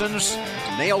Stevenson's.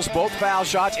 Nails both foul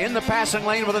shots in the passing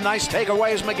lane with a nice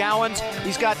takeaway is McGowan's.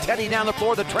 He's got Teddy down the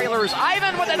floor. The trailer is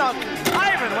Ivan with a dunk.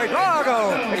 Ivan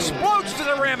Ouedraogo explodes to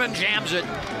the rim and jams it.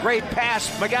 Great pass,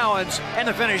 McGowan's, and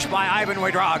the finish by Ivan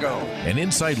Ouedraogo. An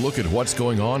inside look at what's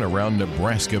going on around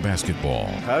Nebraska basketball.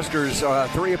 Huskers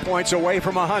 3 points away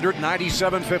from 100,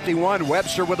 97-51.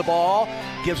 Webster with the ball.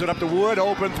 Gives it up to Wood.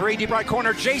 Open three. Deep right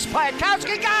corner. Jace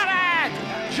Piatkowski got it!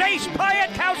 Jace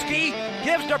Piatkowski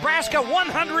gives Nebraska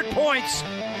 100 points.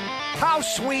 How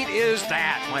sweet is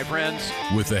that, my friends?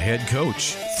 With the head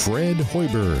coach, Fred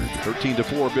Hoiberg.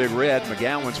 13-4 Big Red.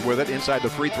 McGowan's with it inside the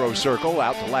free throw circle.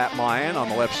 Out to Lat Mayen on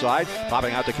the left side.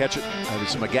 Popping out to catch it.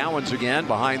 It's McGowan's again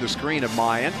behind the screen of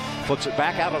Mayen. Flips it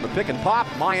back out on the pick and pop.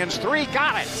 Mayen's three.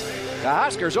 Got it. The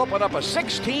Huskers open up a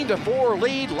 16-4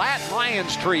 lead. Lat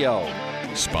Mayen's trio.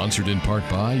 Sponsored in part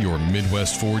by your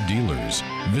Midwest Ford dealers.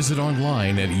 Visit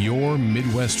online at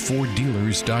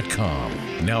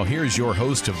yourmidwestforddealers.com. Now here's your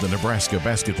host of the Nebraska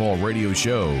Basketball Radio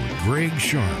Show, Greg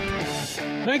Sharp.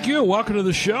 Thank you. Welcome to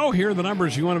the show. Here are the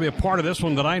numbers you want to be a part of this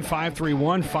one tonight.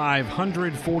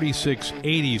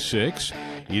 531-500-4686.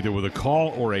 Either with a call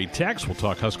or a text. We'll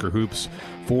talk Husker hoops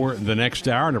for the next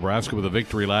hour. Nebraska with a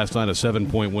victory last night, a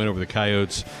 7-point win over the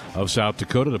Coyotes of South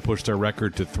Dakota to push their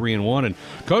record to 3-1. And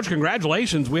Coach,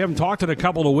 congratulations. We haven't talked in a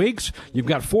couple of weeks. You've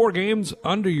got 4 games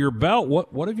under your belt.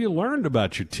 What have you learned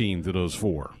about your team through those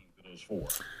 4?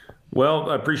 Well,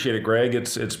 I appreciate it, Greg.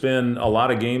 It's been a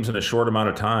lot of games in a short amount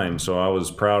of time, so I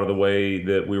was proud of the way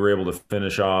that we were able to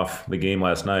finish off the game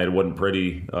last night. It wasn't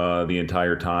pretty the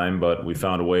entire time, but we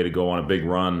found a way to go on a big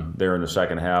run there in the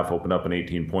second half, opened up an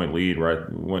 18-point lead.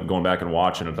 Going back and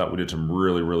watching, I thought we did some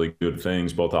really, really good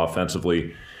things, both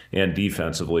offensively and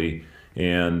defensively.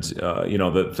 And,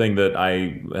 the thing that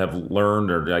I have learned,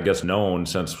 or I guess known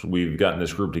since we've gotten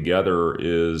this group together,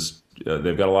 is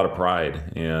they've got a lot of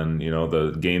pride. And,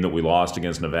 the game that we lost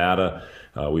against Nevada,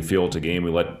 we feel it's a game we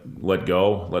let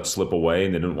go, let slip away,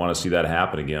 and they didn't want to see that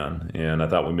happen again. And I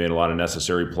thought we made a lot of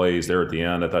necessary plays there at the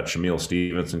end. I thought Shamil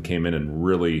Stevenson came in and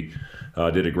really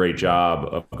did a great job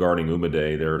of guarding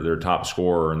Umade, their top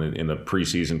scorer in the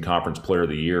preseason Conference Player of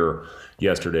the Year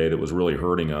yesterday, that was really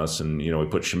hurting us. And, we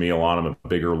put Shamil on him, a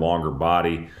bigger, longer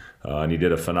body. And he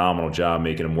did a phenomenal job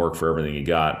making him work for everything he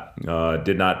got.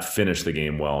 Did not finish the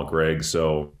game well, Greg.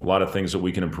 So a lot of things that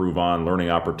we can improve on, learning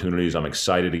opportunities. I'm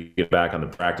excited to get back on the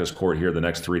practice court here the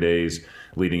next 3 days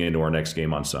leading into our next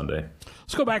game on Sunday.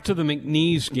 Let's go back to the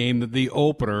McNeese game, the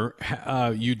opener.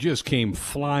 You just came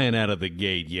flying out of the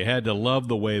gate. You had to love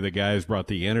the way the guys brought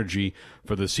the energy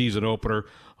for the season opener.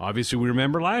 Obviously, we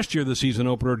remember last year the season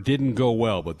opener didn't go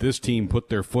well, but this team put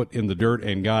their foot in the dirt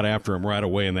and got after him right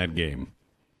away in that game.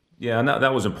 Yeah, and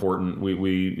that was important.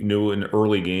 We knew in an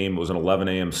early game it was an 11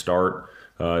 a.m. start.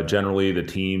 Generally, the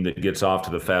team that gets off to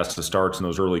the fastest starts in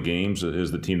those early games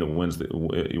is the team that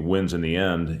wins in the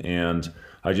end. And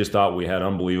I just thought we had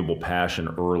unbelievable passion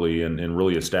early and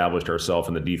really established ourselves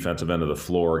in the defensive end of the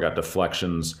floor. Got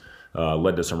deflections,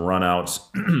 led to some runouts.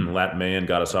 Lat Mayen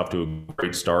got us off to a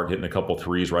great start, hitting a couple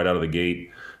threes right out of the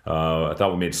gate. I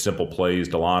thought we made simple plays.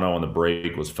 Delano on the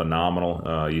break was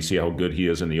phenomenal. You see how good he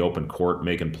is in the open court,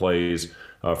 making plays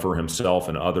for himself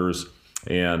and others.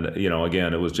 And,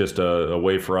 again, it was just a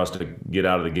way for us to get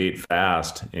out of the gate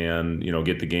fast and,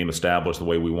 get the game established the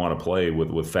way we want to play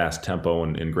with fast tempo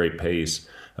and great pace.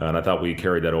 And I thought we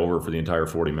carried that over for the entire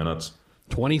 40 minutes.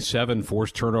 27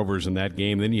 forced turnovers in that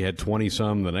game. Then you had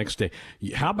 20-some the next day.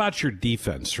 How about your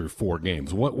defense through 4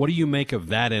 games? What do you make of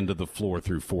that end of the floor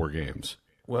through 4 games?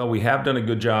 Well, we have done a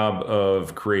good job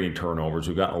of creating turnovers.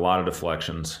 We've gotten a lot of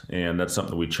deflections, and that's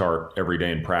something that we chart every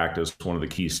day in practice. One of the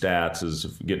key stats is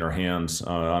getting our hands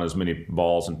on as many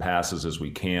balls and passes as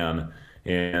we can.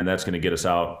 and that's going to get us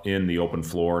out in the open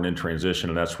floor and in transition,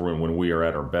 and that's when we are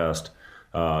at our best.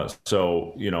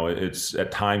 So, it's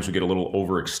at times we get a little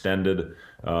overextended,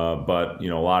 but,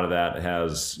 a lot of that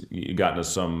has gotten us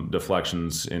some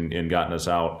deflections and gotten us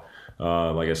out,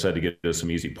 like I said, to get us some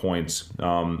easy points.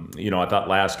 I thought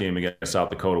last game against South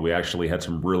Dakota, we actually had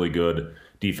some really good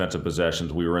defensive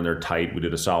possessions. We were in there tight. We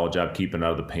did a solid job keeping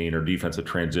out of the paint. Our defensive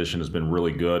transition has been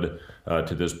really good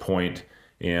to this point,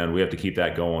 and we have to keep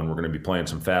that going. We're going to be playing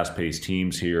some fast-paced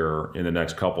teams here in the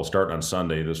next couple. Starting on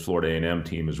Sunday, this Florida A&M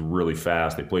team is really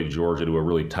fast. They played Georgia to a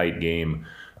really tight game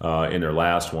in their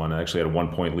last one. I actually had a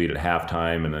 1-point lead at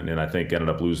halftime, and I think ended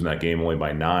up losing that game only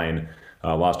by 9.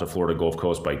 Lost to Florida Gulf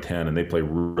Coast by 10, and they play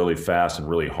really fast and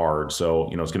really hard. So,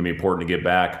 it's going to be important to get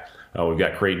back. We've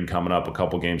got Creighton coming up a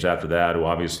couple games after that, who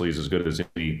obviously is as good as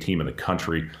any team in the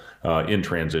country in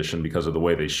transition because of the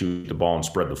way they shoot the ball and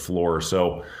spread the floor.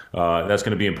 So that's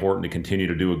going to be important to continue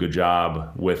to do a good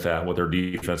job with that, with their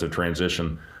defensive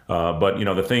transition. But,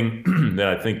 the thing that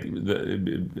I think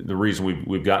the reason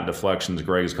we've gotten deflections,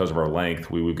 Greg, is because of our length.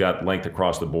 We've got length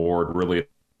across the board, really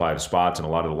 5 spots in a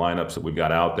lot of the lineups that we've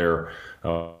got out there.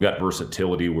 We've got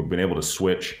versatility. We've been able to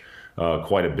switch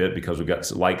quite a bit because we've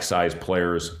got like-sized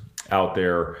players out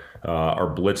there.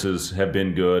 Our blitzes have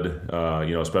been good,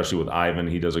 especially with Ivan.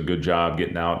 He does a good job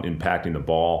getting out, impacting the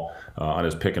ball on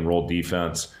his pick-and-roll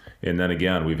defense. And then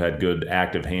again, we've had good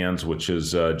active hands, which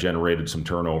has generated some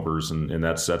turnovers, and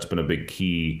that's been a big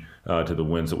key to the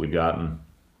wins that we've gotten.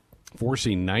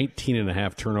 Forcing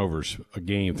 19.5 turnovers a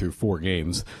game through 4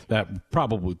 games. That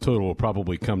total will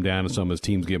probably come down to some as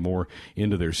teams get more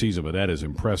into their season, but that is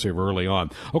impressive early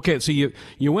on. Okay, so you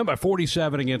went by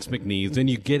 47 against McNeese, then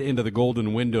you get into the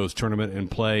Golden Windows tournament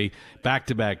and play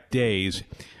back-to-back days.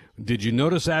 Did you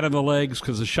notice that in the legs?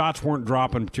 Because the shots weren't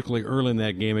dropping particularly early in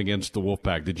that game against the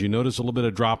Wolfpack. Did you notice a little bit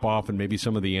of drop-off and maybe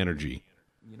some of the energy?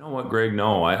 You know what, Greg?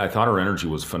 No, I thought our energy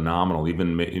was phenomenal,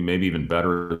 maybe even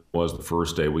better than it was the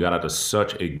first day. We got out to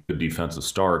such a good defensive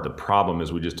start. The problem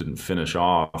is we just didn't finish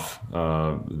off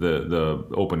the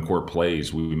open court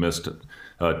plays. We missed 2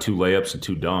 layups and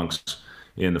 2 dunks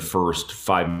in the first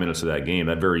 5 minutes of that game.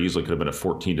 That very easily could have been a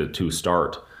 14-2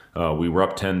 start. We were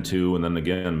up 10-2, and then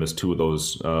again missed 2 of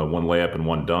those, 1 layup and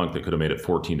 1 dunk that could have made it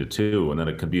 14-2, and then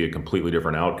it could be a completely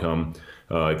different outcome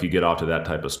if you get off to that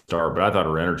type of start. But I thought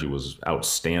our energy was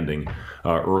outstanding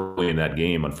early in that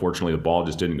game. Unfortunately, the ball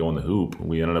just didn't go in the hoop.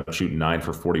 We ended up shooting 9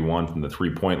 for 41 from the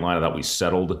 3-point line. I thought we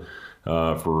settled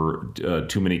for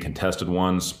too many contested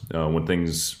ones when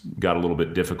things got a little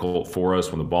bit difficult for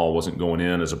us, when the ball wasn't going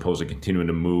in as opposed to continuing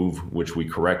to move, which we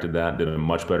corrected that, did a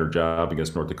much better job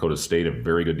against North Dakota State, a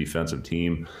very good defensive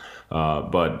team.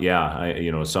 But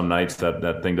yeah, some nights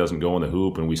that thing doesn't go in the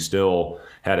hoop, and we still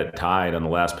had it tied on the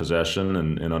last possession,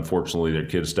 and unfortunately their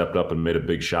kids stepped up and made a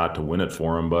big shot to win it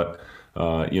for them. But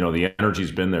the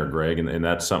energy's been there, Greg, and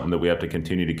that's something that we have to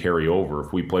continue to carry over.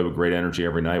 If we play with great energy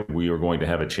every night, we are going to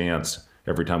have a chance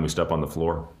every time we step on the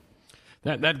floor.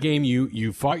 That game,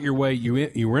 you fought your way.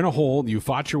 You were in a hole. You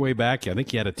fought your way back. I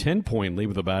think you had a 10-point lead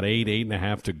with about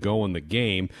 8.5 to go in the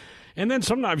game. And then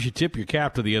sometimes you tip your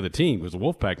cap to the other team because the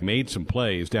Wolfpack made some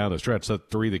plays down the stretch.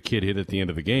 That 3 the kid hit at the end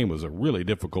of the game was a really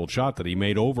difficult shot that he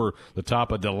made over the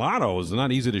top of Delano. It was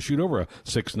not easy to shoot over a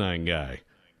 6'9" guy.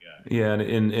 Yeah, and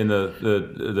in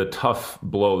the tough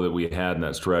blow that we had in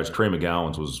that stretch, Trey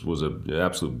McGowan was an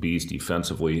absolute beast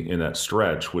defensively in that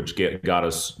stretch, which got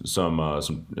us some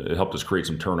helped us create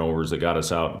some turnovers that got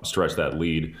us out and stretched that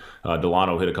lead.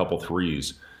 Delano hit a couple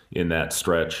threes in that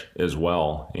stretch as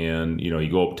well, and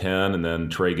you go up 10, and then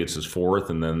Trey gets his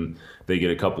 4th, and then they get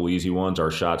a couple easy ones.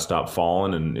 Our shots stop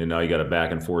falling, and now you got a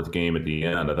back and forth game at the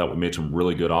end. I thought we made some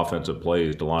really good offensive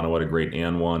plays. Delano had a great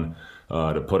and one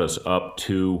to put us up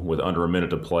 2 with under a minute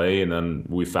to play, and then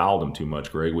we fouled him too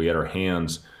much, Greg. We had our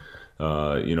hands,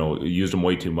 used them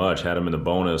way too much, had them in the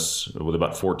bonus with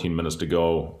about 14 minutes to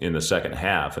go in the second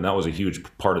half, and that was a huge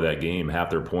part of that game. Half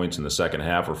their points in the second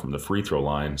half were from the free throw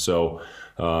line. So,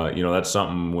 that's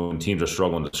something when teams are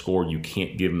struggling to score, you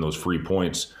can't give them those free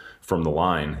points from the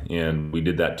line, and we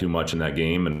did that too much in that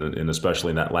game, and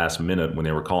especially in that last minute when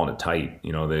they were calling it tight.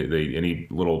 They any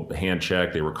little hand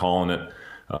check, they were calling it.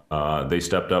 They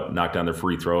stepped up, knocked down their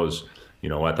free throws.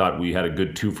 I thought we had a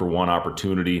good 2-for-1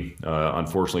 opportunity.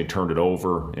 Unfortunately, turned it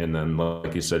over, and then,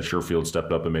 like you said, Sherfield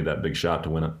stepped up and made that big shot to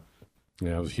win it.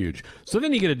 Yeah, it was huge. So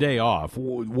then you get a day off.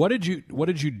 What did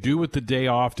you do with the day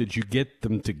off? Did you get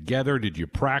them together? Did you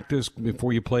practice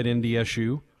before you played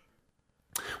NDSU?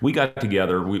 We got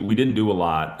together. We didn't do a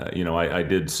lot. I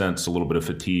did sense a little bit of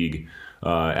fatigue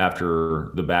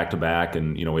after the back-to-back,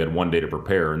 and we had 1 day to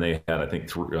prepare, and they had, I think,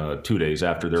 2 days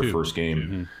after their first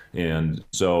game. And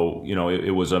so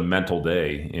it was a mental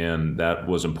day, and that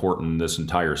was important. This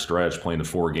entire stretch, playing the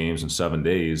 4 games in 7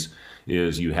 days,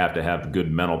 is you have to have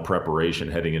good mental preparation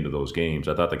heading into those games.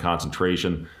 I thought the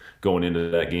concentration going into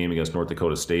that game against North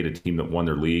Dakota State, a team that won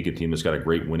their league, a team that's got a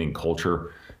great winning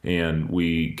culture, and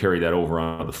we carried that over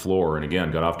on the floor, and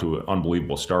again got off to an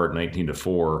unbelievable start,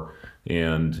 19-4.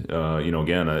 And,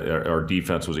 again, our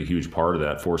defense was a huge part of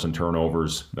that, forcing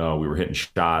turnovers. We were hitting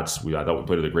shots. I thought we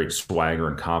played with a great swagger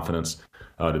and confidence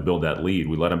to build that lead.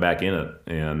 We let them back in it,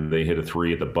 and they hit a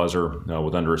 3 at the buzzer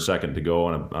with under a second to go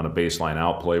on a baseline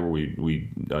outplay where we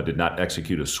did not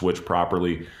execute a switch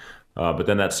properly. But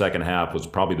then that second half was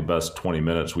probably the best 20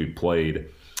 minutes we've played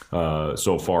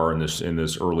so far in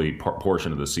this early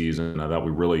portion of the season. I thought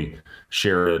we really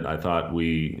shared it. I thought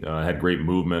we had great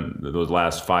movement. Those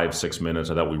last 5-6 minutes,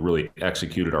 I thought we really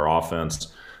executed our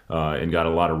offense and got a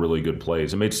lot of really good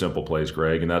plays. It made simple plays,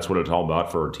 Greg, and that's what it's all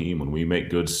about for our team. When we make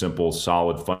good, simple,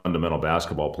 solid, fundamental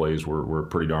basketball plays, we're a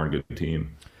pretty darn good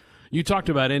team. You talked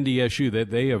about NDSU,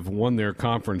 that they have won their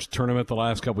conference tournament the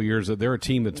last couple of years, that they're a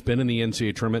team that's been in the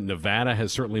NCAA tournament. Nevada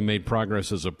has certainly made progress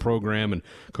as a program, and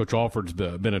Coach Alford's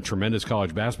been a tremendous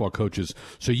college basketball coach.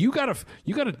 So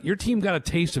your team got a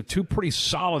taste of 2 pretty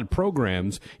solid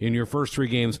programs in your first 3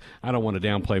 games. I don't want to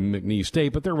downplay McNeese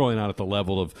State, but they're really not at the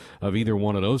level of either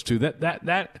one of those 2. That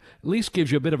at least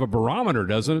gives you a bit of a barometer,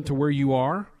 doesn't it, to where you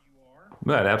are?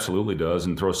 That absolutely does,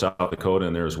 and throw South Dakota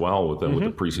in there as well with the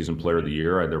preseason player of the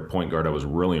year. Their point guard, I was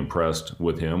really impressed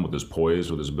with him, with his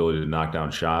poise, with his ability to knock down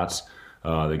shots.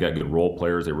 They got good role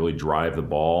players. They really drive the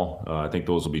ball. I think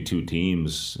those will be 2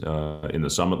 teams in the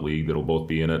Summit League that will both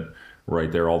be in it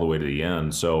right there all the way to the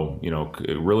end. So,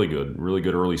 really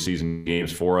good early season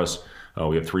games for us.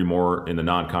 We have 3 more in the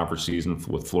non-conference season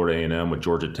with Florida A&M, with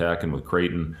Georgia Tech, and with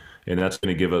Creighton. And that's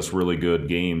going to give us really good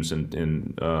games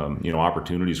and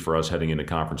opportunities for us heading into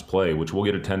conference play, which we'll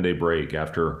get a 10-day break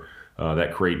after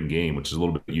that Creighton game, which is a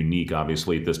little bit unique,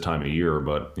 obviously, at this time of year.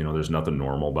 But there's nothing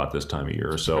normal about this time of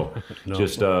year. So no.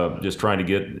 just trying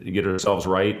to get ourselves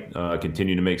right,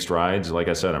 continue to make strides. Like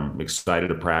I said, I'm excited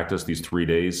to practice these 3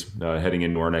 days heading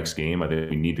into our next game. I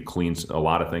think we need to clean a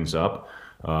lot of things up.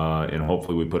 And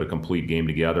hopefully we put a complete game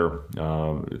together,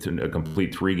 a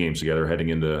complete 3 games together heading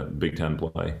into Big Ten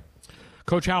play.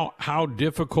 Coach, how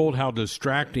difficult, how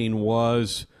distracting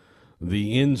was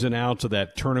the ins and outs of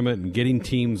that tournament and getting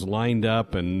teams lined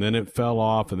up, and then it fell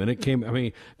off, and then it came? I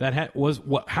mean,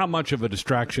 how much of a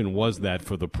distraction was that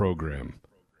for the program?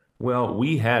 Well,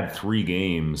 we had 3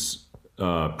 games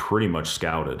pretty much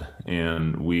scouted,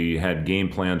 and we had game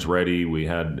plans ready. We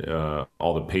had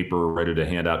all the paper ready to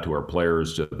hand out to our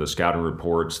players, the scouting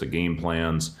reports, the game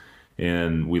plans.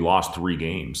 And we lost 3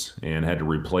 games and had to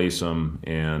replace them.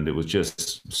 And it was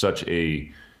just such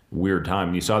a weird time.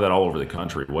 And you saw that all over the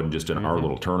country. It wasn't just in our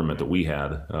little tournament that we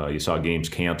had. You saw games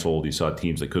canceled. You saw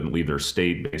teams that couldn't leave their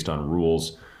state based on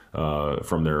rules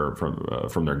from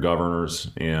their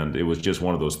governors. And it was just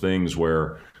one of those things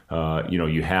where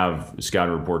you have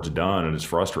scouting reports done, and it's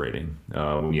frustrating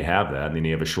when you have that. And then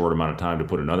you have a short amount of time to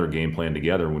put another game plan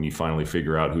together when you finally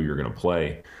figure out who you're going to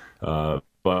play.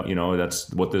 But,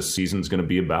 that's what this season's going to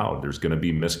be about. There's going to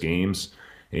be missed games,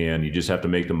 and you just have to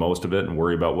make the most of it and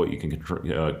worry about what you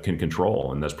can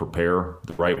control. And that's prepare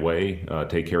the right way,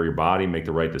 take care of your body, make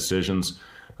the right decisions,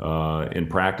 and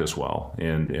practice well,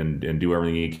 and do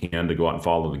everything you can to go out and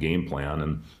follow the game plan.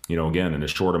 And, again, in a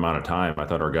short amount of time, I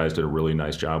thought our guys did a really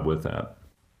nice job with that.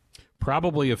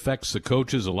 Probably affects the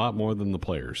coaches a lot more than the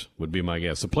players, would be my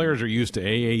guess. The players are used to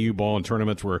AAU ball and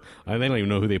tournaments where they don't even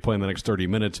know who they play in the next 30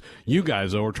 minutes. You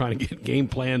guys, though, are trying to get game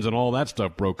plans and all that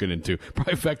stuff broken into.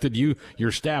 Probably affected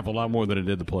your staff a lot more than it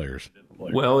did the players.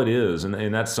 Well, it is, and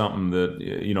that's something that,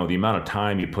 the amount of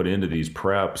time you put into these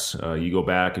preps, you go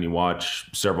back and you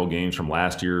watch several games from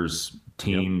last year's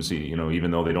teams, even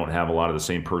though they don't have a lot of the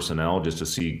same personnel, just to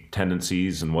see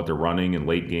tendencies and what they're running in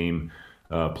late game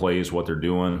plays, what they're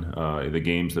doing, the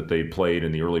games that they played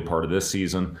in the early part of this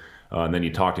season. And then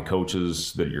you talk to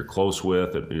coaches that you're close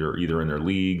with, that you're either in their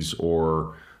leagues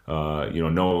or,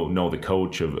 know the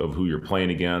coach of who you're playing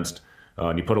against.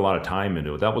 And you put a lot of time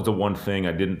into it. That was the one thing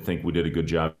I didn't think we did a good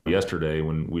job yesterday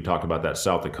when we talked about that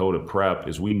South Dakota prep,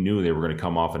 is we knew they were going to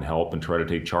come off and help and try to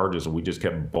take charges, and we just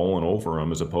kept bowling over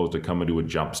them as opposed to coming to a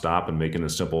jump stop and making a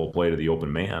simple play to the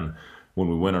open man. When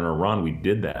we went on a run, we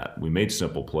did that. We made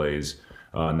simple plays.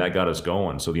 And that got us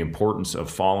going. So the importance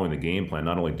of following the game plan,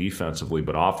 not only defensively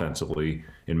but offensively,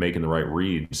 in making the right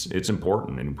reads, it's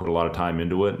important. And you put a lot of time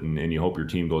into it, and you hope your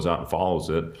team goes out and follows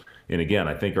it. And again,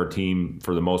 I think our team,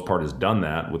 for the most part, has done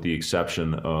that, with the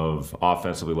exception of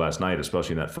offensively last night,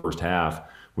 especially in that first half.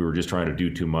 We were just trying to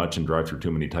do too much and drive through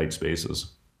too many tight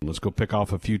spaces. Let's go pick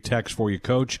off a few texts for you,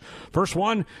 Coach. First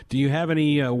one, do you have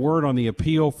any word on the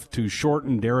appeal to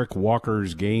shorten Derek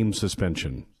Walker's game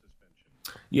suspension?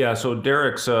 Yeah, so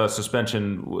Derek's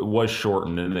suspension was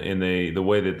shortened, and the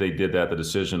way that they did that, the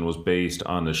decision was based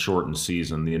on the shortened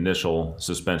season. The initial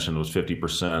suspension was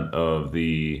 50% of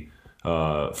the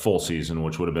full season,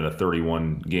 which would have been a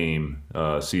 31-game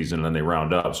season, and then they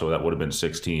round up, so that would have been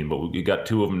 16. But we got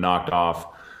 2 of them knocked off,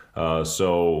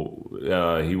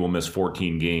 so he will miss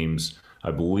 14 games.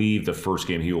 I believe the first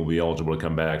game he will be eligible to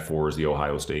come back for is the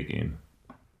Ohio State game.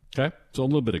 Okay, so a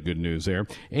little bit of good news there.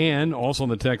 And also on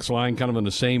the text line, kind of in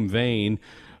the same vein,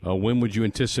 when would you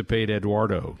anticipate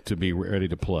Eduardo to be ready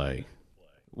to play?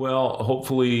 Well,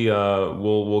 hopefully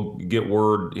we'll get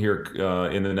word here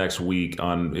in the next week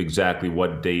on exactly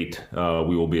what date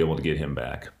we will be able to get him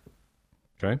back.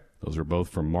 Okay, those are both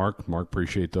from Mark. Mark,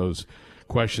 appreciate those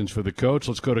questions for the coach.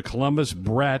 Let's go to Columbus.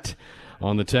 Brett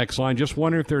on the text line. Just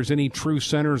wonder if there's any true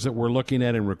centers that we're looking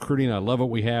at in recruiting. I love what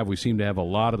we have. We seem to have a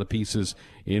lot of the pieces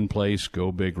in place.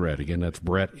 Go Big Red. Again, that's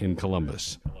Brett in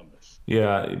Columbus.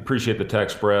 Yeah, appreciate the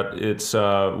text, Brett. It's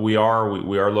we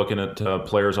are looking at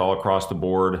players all across the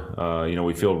board.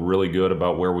 We feel really good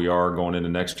about where we are going into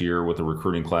next year with the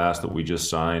recruiting class that we just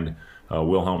signed.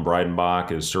 Wilhelm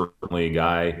Breidenbach is certainly a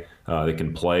guy that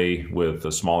can play with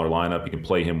a smaller lineup. You can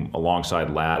play him alongside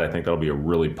Ladd. I think that'll be a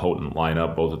really potent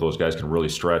lineup. Both of those guys can really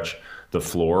stretch the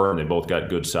floor, and they both got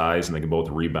good size, and they can both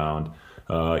rebound.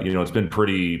 It's been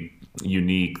pretty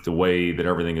unique the way that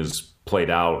everything is played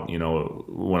out.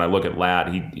 When I look at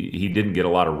Ladd, he didn't get a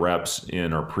lot of reps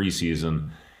in our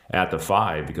preseason at the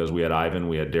 5 because we had Ivan,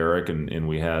 we had Derek, and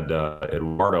we had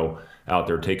Eduardo out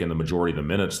there taking the majority of the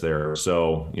minutes there.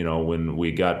 So, when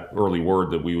we got early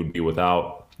word that we would be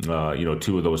without, 2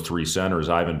 of those 3 centers,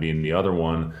 Ivan being the other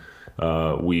one,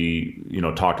 we,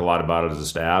 talked a lot about it as a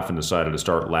staff and decided to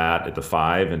start Ladd at the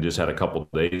 5 and just had a couple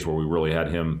of days where we really had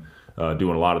him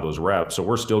doing a lot of those reps. So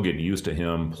we're still getting used to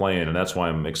him playing, and that's why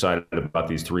I'm excited about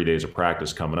these 3 days of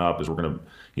practice coming up, is we're going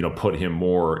to, put him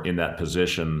more in that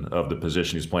position of the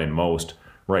position he's playing most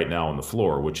right now on the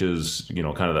floor, which is,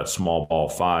 kind of that small ball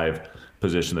 5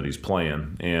 position that he's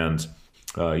playing. And,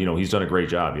 he's done a great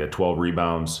job. He had 12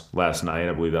 rebounds last night.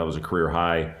 I believe that was a career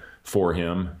high for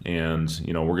him. And,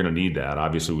 we're going to need that.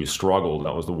 Obviously, we struggled.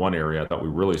 That was the one area I thought we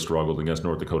really struggled against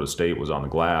North Dakota State, was on the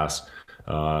glass.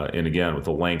 And again, with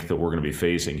the length that we're going to be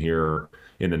facing here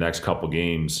in the next couple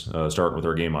games, starting with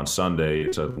our game on Sunday,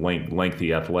 it's a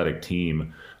lengthy athletic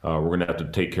team. We're going to have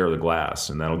to take care of the glass,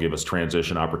 and that'll give us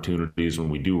transition opportunities. When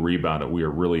we do rebound it, we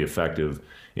are really effective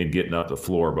in getting up the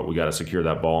floor, but we got to secure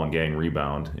that ball and gang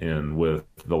rebound. And with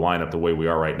the lineup the way we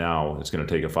are right now, it's going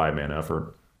to take a 5-man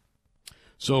effort.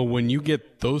 So when you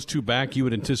get those 2 back, you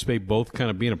would anticipate both kind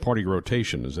of being a part of your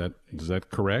rotation. Is that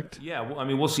correct? Yeah, well,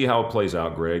 we'll see how it plays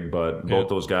out, Greg, but both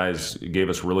those guys gave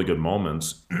us really good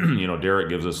moments. Derek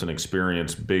gives us an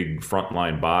experienced, big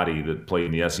frontline body that played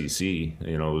in the SEC.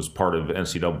 Was part of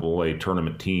NCAA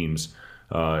tournament teams.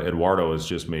 Eduardo has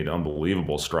just made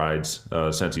unbelievable strides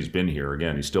since he's been here.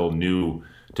 Again, he's still new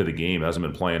to the game, hasn't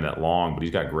been playing that long, but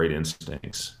he's got great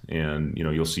instincts. And,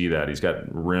 you'll see that. He's got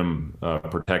rim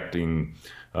protecting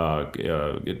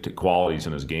qualities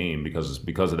in his game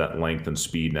because of that length and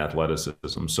speed and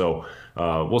athleticism. So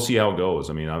we'll see how it goes.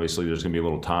 Obviously there's going to be a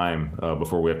little time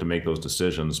before we have to make those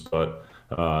decisions. But,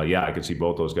 I could see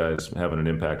both those guys having an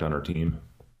impact on our team.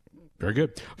 Very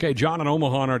good. Okay, John in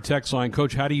Omaha on our text line.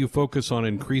 Coach, how do you focus on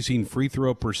increasing free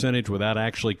throw percentage without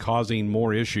actually causing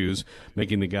more issues,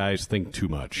 making the guys think too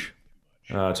much?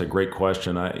 It's a great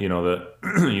question. You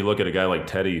look at a guy like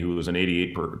Teddy, who was an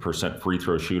 88% free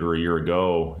throw shooter a year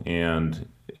ago, and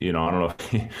I don't know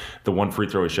if the one free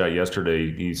throw he shot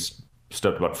yesterday, he's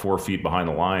stepped about 4 feet behind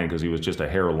the line because he was just a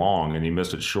hair long, and he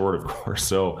missed it short, of course.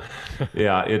 So,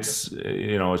 yeah, it's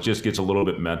it just gets a little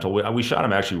bit mental. We shot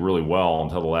him actually really well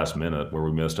until the last minute, where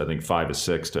we missed, I think, 5 of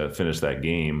 6 to finish that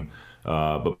game.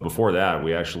 But before that,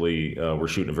 we actually were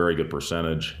shooting a very good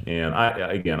percentage. And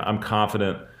I'm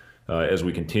confident as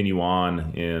we continue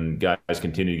on and guys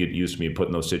continue to get used to me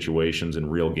putting those situations in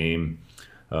real game.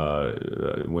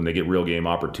 When they get real game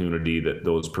opportunity, that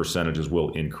those percentages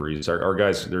will increase. Our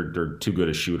guys, they're too good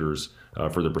as shooters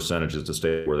for the percentages to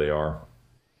stay where they are.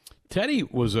 Teddy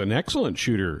was an excellent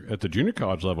shooter at the junior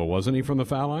college level, wasn't he, from the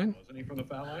foul line?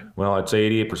 Well, I'd say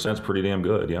 88% is pretty damn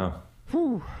good, yeah.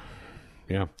 Whew.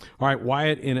 Yeah. All right,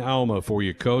 Wyatt in Alma for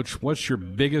you, Coach. What's your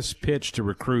biggest pitch to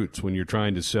recruits when you're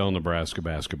trying to sell Nebraska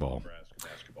basketball?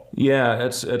 Yeah,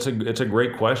 it's a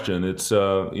great question. It's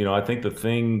I think the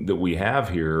thing that we have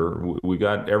here, we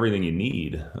got everything you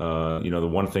need. The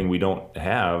one thing we don't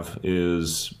have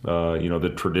is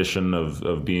the tradition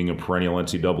of being a perennial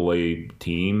NCAA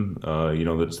team.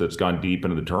 That's gone deep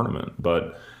into the tournament.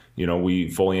 But we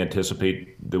fully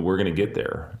anticipate that we're going to get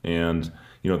there. And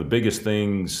the biggest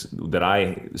things that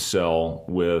I sell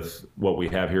with what we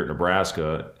have here at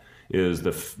Nebraska is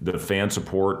the fan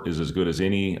support is as good as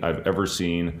any I've ever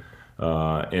seen.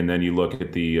 And then you look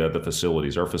at the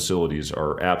facilities. Our facilities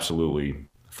are absolutely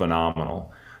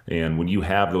phenomenal. And when you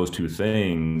have those two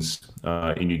things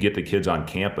and you get the kids on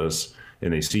campus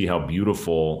and they see how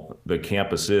beautiful the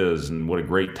campus is and what a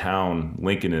great town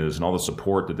Lincoln is and all the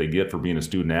support that they get for being a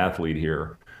student athlete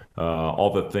here,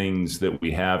 all the things that we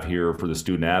have here for the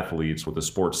student athletes with the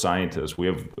sports scientists. We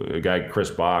have a guy, Chris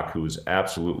Bach, who's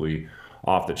absolutely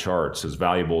off the charts, as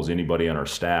valuable as anybody on our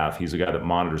staff. He's the guy that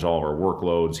monitors all of our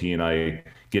workloads. He and I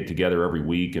get together every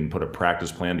week and put a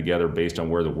practice plan together based on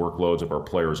where the workloads of our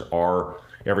players are.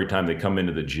 Every time they come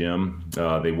into the gym,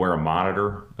 they wear a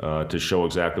monitor to show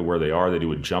exactly where they are. They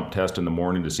do a jump test in the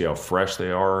morning to see how fresh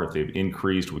they are. If they've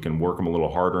increased, we can work them a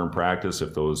little harder in practice.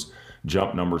 If those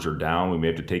jump numbers are down, we may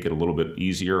have to take it a little bit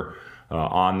easier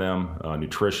on them.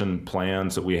 Nutrition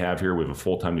plans that we have here. We have a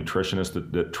full-time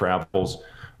nutritionist that travels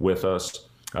with us.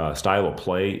 Style of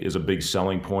play is a big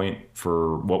selling point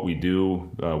for what we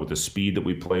do with the speed that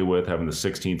we play with, having the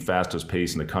 16th fastest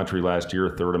pace in the country last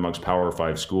year, third amongst Power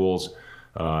 5 schools.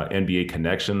 NBA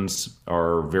connections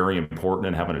are very important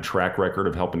and having a track record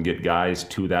of helping get guys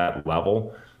to that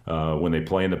level. When they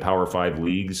play in the Power 5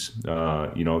 leagues,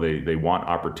 they want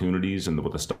opportunities, and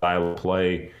with the style of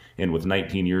play and with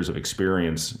 19 years of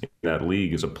experience in that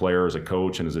league as a player, as a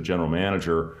coach, and as a general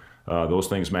manager, those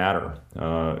things matter.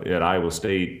 At Iowa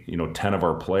State, 10 of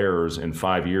our players in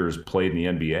 5 years played in the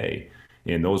NBA,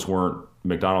 and those weren't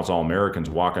McDonald's All-Americans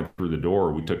walking through the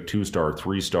door. We took 2-star,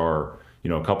 3-star,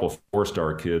 a couple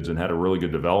 4-star kids and had a really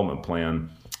good development plan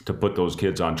to put those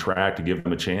kids on track to give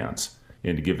them a chance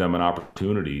and to give them an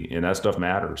opportunity. And that stuff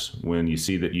matters when you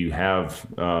see that you have,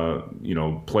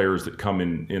 players that come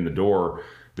in the door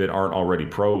that aren't already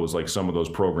pros like some of those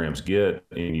programs get,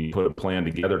 and you put a plan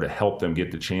together to help them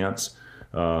get the chance.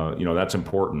 That's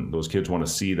important. Those kids want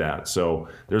to see that. So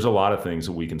there's a lot of things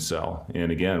that we can sell.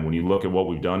 And again, when you look at what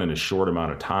we've done in a short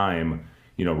amount of time,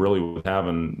 really with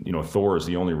having, Thor as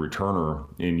the only returner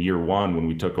in year one when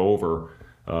we took over,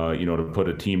 to put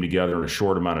a team together in a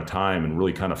short amount of time and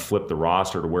really kind of flip the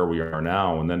roster to where we are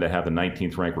now, and then to have the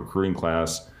 19th ranked recruiting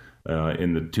class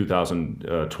in the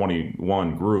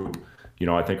 2021 group,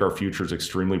 I think our future is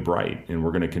extremely bright, and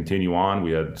we're going to continue on.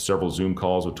 We had several Zoom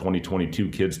calls with 2022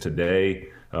 kids today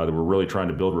that we're really trying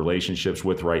to build relationships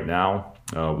with right now.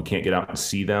 We can't get out and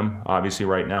see them, obviously,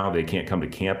 right now. They can't come to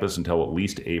campus until at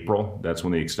least April. That's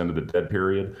when they extended the dead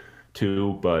period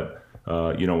to. But,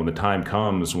 when the time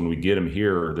comes, when we get them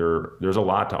here, there's a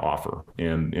lot to offer.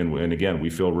 And again, we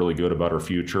feel really good about our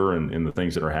future and the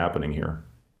things that are happening here.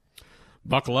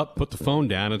 Buckle up, put the phone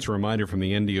down. It's a reminder from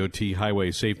the NDOT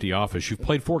Highway Safety Office. You've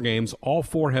played 4 games. All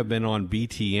 4 have been on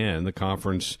BTN, the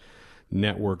conference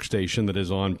network station that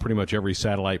is on pretty much every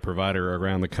satellite provider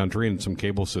around the country and some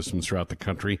cable systems throughout the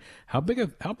country. How big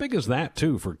is that,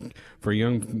 too, for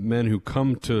young men who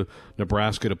come to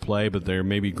Nebraska to play, but they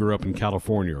maybe grew up in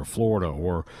California or Florida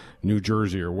or New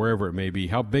Jersey or wherever it may be?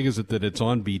 How big is it that it's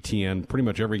on BTN? Pretty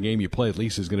much every game you play at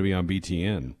least is going to be on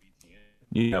BTN.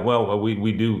 Yeah, well,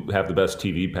 we do have the best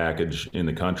TV package in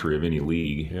the country of any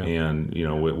league, yeah. And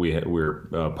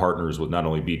we're partners with not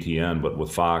only BTN but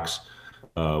with Fox,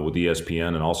 with ESPN,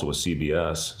 and also with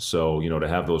CBS. So to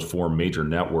have those 4 major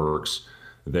networks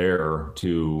there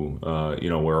to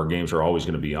where our games are always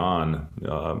going to be on,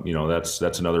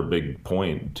 that's another big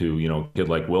point to a kid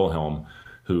like Wilhelm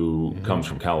who comes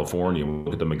from California. We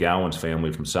look at the McGowan's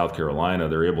family from South Carolina;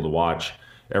 they're able to watch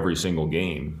every single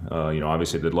game.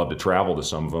 Obviously they'd love to travel to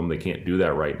some of them. They can't do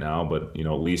that right now, but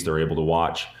at least they're able to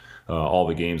watch all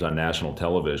the games on national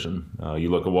television. You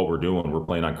look at what we're doing. We're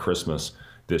playing on Christmas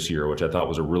this year, which I thought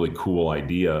was a really cool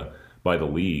idea by the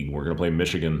league. We're going to play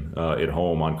Michigan at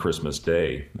home on Christmas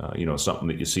Day. Something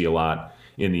that you see a lot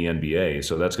in the NBA.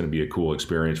 So that's going to be a cool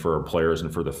experience for our players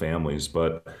and for the families.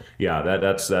 But yeah,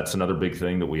 that's another big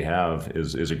thing that we have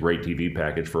is a great TV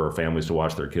package for our families to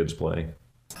watch their kids play.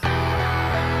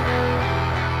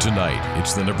 Tonight,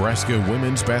 it's the Nebraska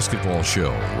Women's Basketball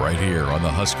Show right here on the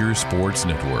Husker Sports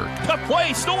Network. Tough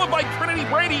play, stolen by Trinity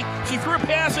Brady. She threw a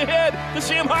pass ahead to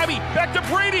Sam Hybie. Back to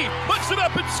Brady. Puts it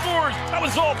up and scores. That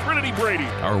was all Trinity Brady.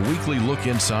 Our weekly look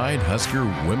inside Husker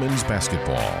women's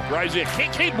basketball. Rise in.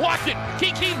 Kincaid blocked it.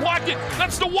 Kincaid blocked it.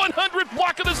 That's the 100th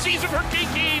block of the season for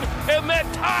Kincaid, and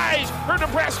that ties her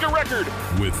Nebraska record.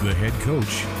 With the head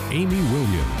coach, Amy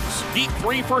Williams. Deep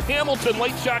three for Hamilton.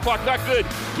 Late shot clock, not good.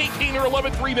 Kincaid her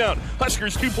 11th rebound.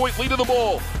 Huskers 2-point lead of the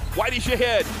ball. Whitish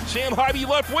ahead. Sam Hybie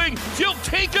left wing. She'll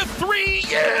take a three.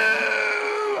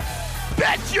 You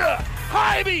betcha!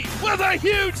 Hybie with a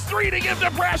huge three to give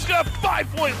Nebraska a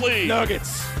 5-point lead.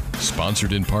 Nuggets.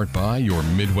 Sponsored in part by your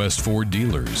Midwest Ford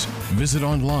dealers. Visit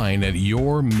online at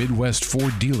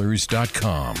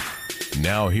yourmidwestforddealers.com.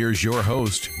 Now here's your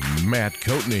host, Matt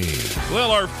Coatney.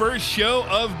 Well, our first show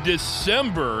of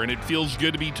December, and it feels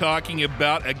good to be talking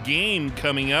about a game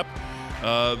coming up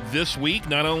this week.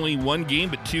 Not only one game,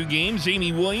 but two games.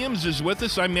 Amy Williams is with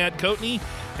us. I'm Matt Coatney,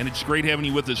 and it's great having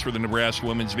you with us for the Nebraska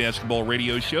Women's Basketball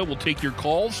Radio Show. We'll take your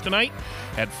calls tonight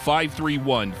at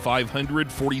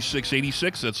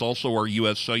 531-500-4686. That's also our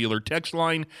U.S. Cellular text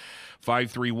line,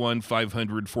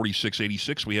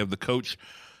 531-500-4686. We have the coach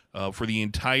for the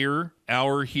entire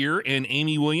hour here. And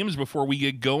Amy Williams, before we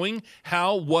get going,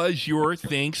 how was your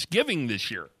Thanksgiving this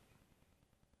year?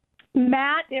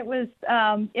 Matt, it was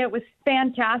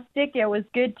fantastic. It was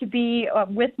good to be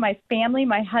with my family.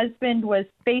 My husband was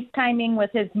FaceTiming with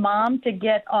his mom to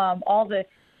get all the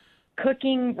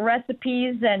cooking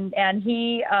recipes, and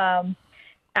he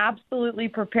absolutely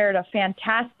prepared a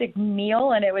fantastic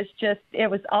meal. And it was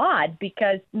odd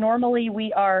because normally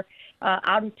we are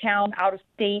out of town, out of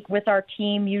state with our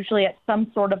team, usually at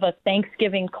some sort of a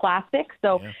Thanksgiving classic.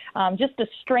 So just a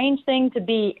strange thing to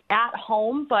be at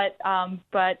home, but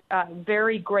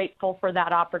very grateful for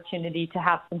that opportunity to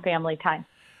have some family time.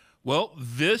 Well,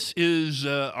 this is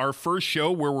our first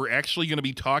show where we're actually going to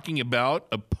be talking about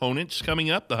opponents coming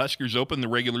up. The Huskers open the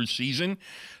regular season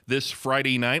this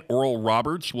Friday night. Oral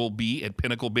Roberts will be at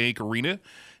Pinnacle Bank Arena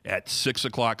at 6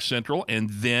 o'clock Central, and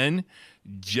then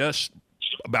just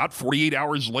about 48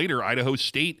 hours later, Idaho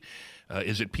State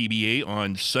is at PBA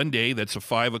on Sunday. That's a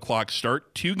 5 o'clock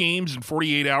start. Two games in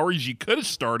 48 hours. You could have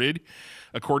started,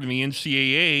 according to the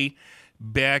NCAA,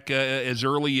 back as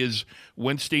early as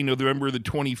Wednesday, November the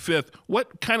 25th.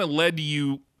 What kind of led to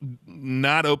you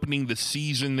not opening the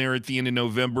season there at the end of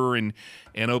November and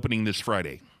opening this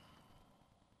Friday?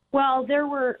 Well, there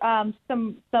were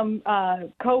some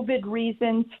COVID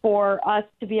reasons for us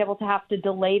to be able to have to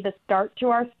delay the start to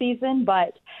our season,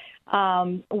 but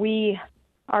we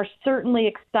are certainly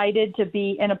excited to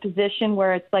be in a position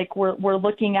where it's like we're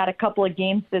looking at a couple of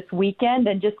games this weekend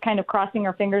and just kind of crossing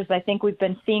our fingers. I think we've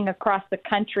been seeing across the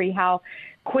country how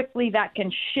quickly that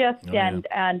can shift, and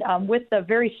with the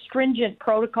very stringent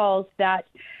protocols that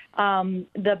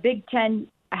the Big Ten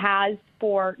has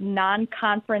for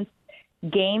non-conference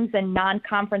games and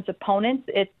non-conference opponents,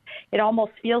 it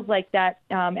almost feels like that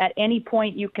at any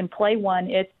point you can play one.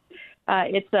 It's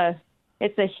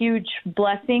a huge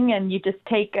blessing, and you just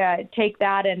take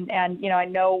that, and I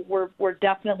know we're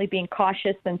definitely being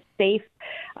cautious and safe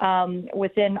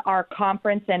within our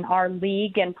conference and our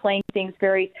league, and playing things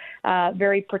very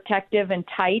very protective and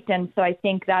tight. And so I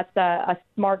think that's a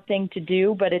smart thing to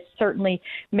do, but it certainly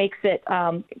makes it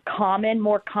more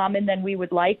common than we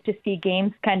would like to see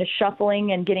games kind of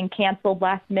shuffling and getting canceled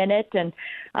last minute. And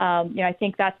I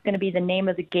think that's going to be the name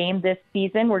of the game this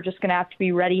season. We're just going to have to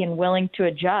be ready and willing to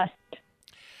adjust.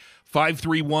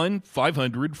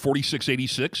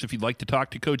 531-500-4686 if you'd like to talk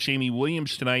to Coach Amy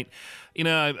Williams tonight.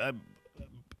 I've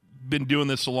been doing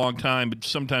this a long time, but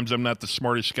sometimes I'm not the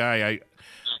smartest guy. I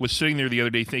was sitting there the other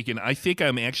day thinking, I think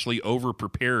I'm actually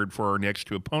over-prepared for our next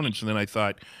two opponents. And then I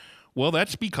thought, well,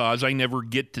 that's because I never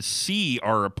get to see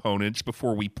our opponents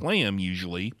before we play them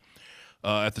usually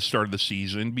at the start of the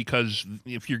season, because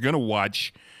if you're going to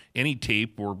watch any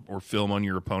tape or film on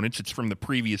your opponents, it's from the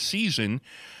previous season.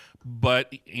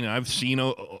 But, I've seen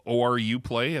ORU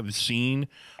play. I've seen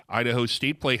Idaho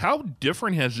State play. How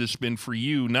different has this been for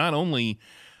you, not only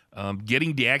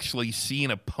getting to actually see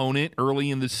an opponent early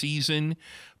in the season,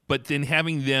 but then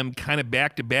having them kind of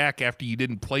back-to-back after you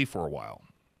didn't play for a while?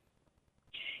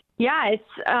 Yeah,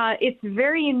 it's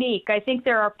very unique. I think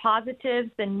there are positives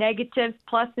and negatives,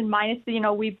 plus and minus.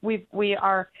 We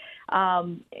are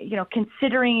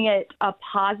considering it a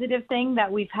positive thing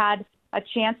that we've had a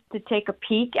chance to take a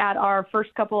peek at our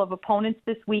first couple of opponents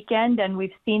this weekend, and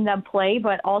we've seen them play,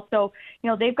 but also,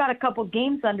 they've got a couple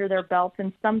games under their belts,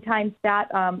 and sometimes that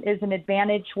is an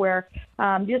advantage where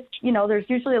there's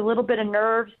usually a little bit of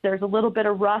nerves, there's a little bit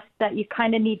of rust that you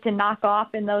kind of need to knock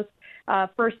off in those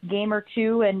first game or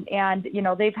two, and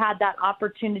they've had that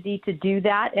opportunity to do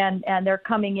that, and they're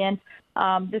coming in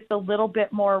just a little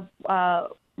bit more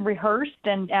rehearsed,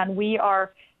 and we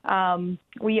are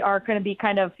going to be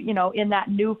kind of in that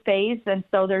new phase, and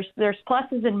so there's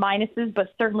pluses and minuses,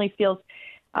 but certainly feels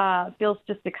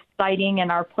just exciting,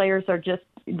 and our players are just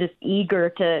eager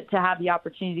to have the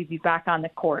opportunity to be back on the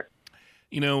court.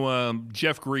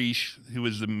 Jeff Greesh, who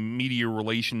is the media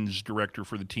relations director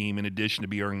for the team, in addition to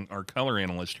being our color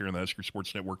analyst here on the Husker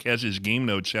Sports Network, has his game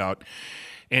notes out,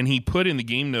 and he put in the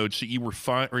game notes that you were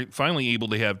finally able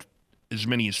to have as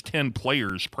many as 10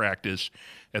 players practice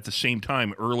at the same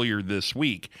time earlier this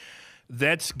week.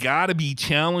 That's got to be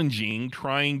challenging,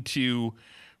 trying to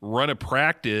run a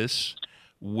practice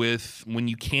when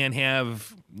you can't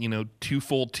have 2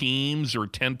 full teams or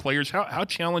 10 players. How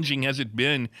challenging has it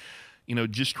been,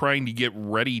 just trying to get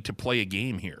ready to play a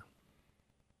game here?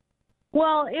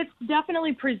 Well, it's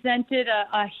definitely presented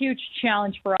a huge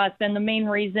challenge for us, and the main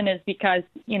reason is because,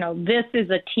 this is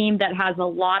a team that has a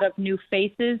lot of new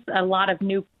faces, a lot of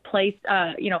new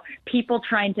people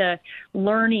trying to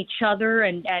learn each other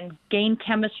and gain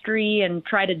chemistry and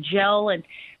try to gel, and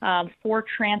 4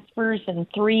 transfers and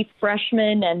 3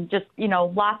 freshmen, and just,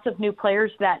 lots of new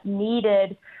players that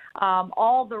needed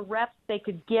all the reps they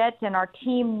could get, and our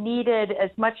team needed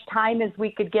as much time as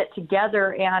we could get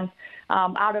together. And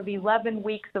out of 11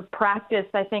 weeks of practice,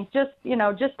 I think just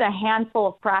a handful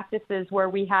of practices where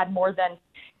we had more than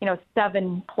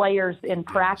 7 players in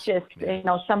practice,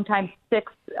 sometimes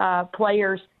 6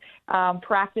 players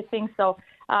practicing. So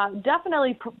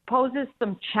definitely poses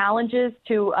some challenges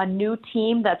to a new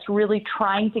team that's really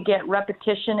trying to get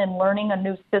repetition and learning a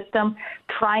new system,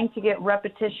 trying to get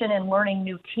repetition and learning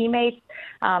new teammates,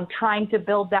 trying to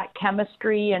build that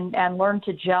chemistry and learn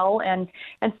to gel. And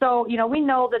so, we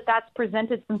know that that's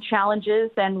presented some challenges,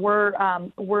 and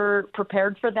we're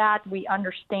prepared for that. We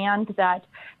understand that,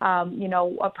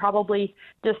 probably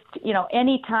just,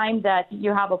 any time that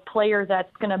you have a player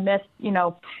that's going to miss,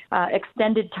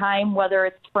 extended time, whether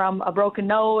it's from a broken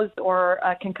nose or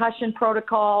a concussion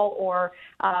protocol, or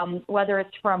whether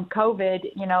it's from COVID,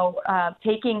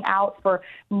 taking out for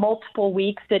multiple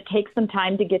weeks, it takes some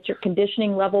time to get your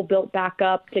conditioning level built back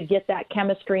up, to get that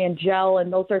chemistry and gel.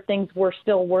 And those are things we're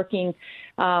still working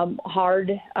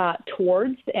hard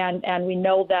towards. And we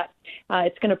know that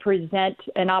it's going to present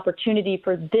an opportunity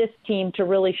for this team to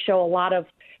really show a lot of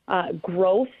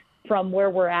growth from where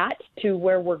we're at to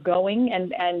where we're going,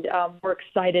 and we're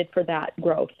excited for that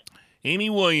growth.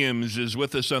 Amy Williams is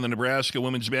with us on the Nebraska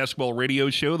Women's Basketball Radio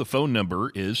Show. The phone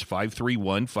number is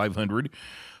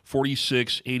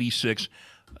 531-500-4686.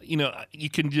 You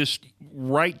can just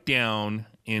write down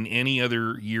in any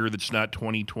other year that's not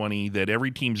 2020 that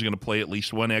every team's going to play at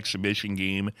least one exhibition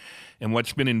game. And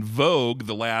what's been in vogue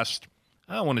the last,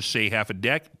 I want to say half a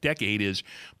decade, is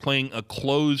playing a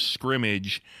closed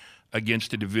scrimmage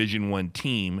against a Division I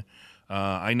team.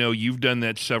 I know you've done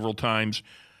that several times.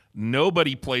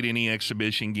 Nobody played any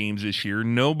exhibition games this year.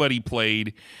 Nobody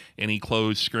played any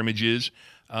closed scrimmages.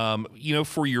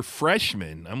 For your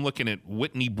freshmen, I'm looking at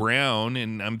Whitney Brown,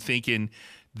 and I'm thinking,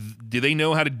 do they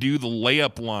know how to do the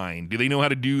layup line? Do they know how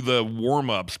to do the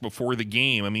warm-ups before the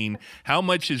game? I mean, how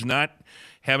much is not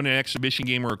having an exhibition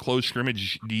game or a closed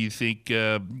scrimmage do you think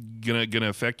gonna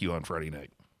affect you on Friday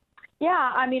night?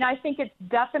 Yeah, I mean, I think it's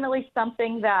definitely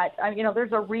something that,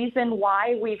 there's a reason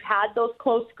why we've had those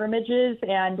close scrimmages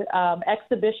and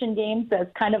exhibition games as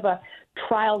kind of a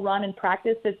trial run in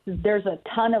practice. There's a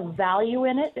ton of value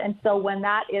in it. And so when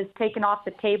that is taken off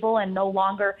the table and no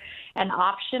longer an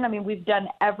option, we've done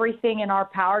everything in our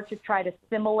power to try to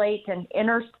simulate an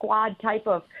inter-squad type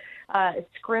of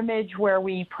scrimmage where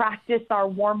we practice our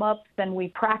warm-ups and we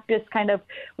practice kind of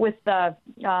with the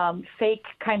fake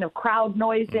kind of crowd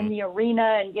noise in the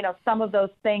arena and, some of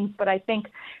those things. But I think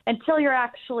until you're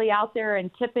actually out there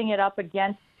and tipping it up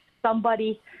against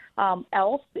somebody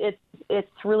else,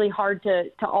 it's really hard to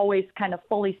always kind of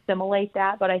fully simulate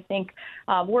that. But I think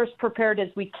we're as prepared as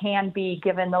we can be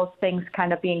given those things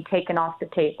kind of being taken off the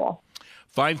table.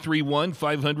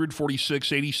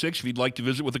 531-500-4686 if you'd like to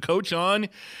visit with a coach on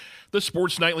the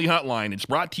Sports Nightly Hotline. It's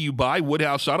brought to you by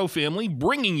Woodhouse Auto Family,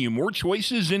 bringing you more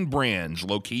choices in brands,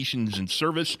 locations, and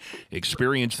service.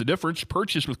 Experience the difference.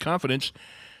 Purchase with confidence.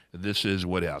 This is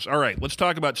Woodhouse. All right, let's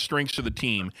talk about strengths of the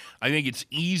team. I think it's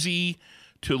easy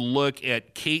to look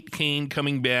at Kate Kane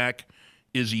coming back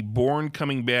Izzy Bourne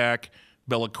coming back,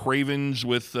 Bella Cravens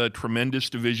with tremendous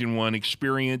Division I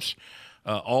experience,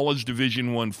 all as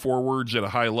Division I forwards at a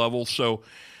high level. So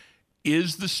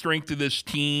is the strength of this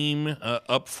team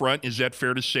up front, is that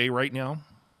fair to say right now?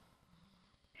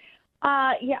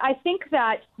 Yeah, I think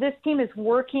that this team is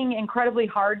working incredibly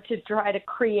hard to try to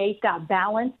create that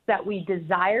balance that we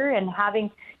desire and having,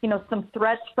 some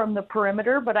threats from the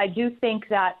perimeter. But I do think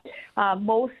that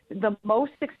the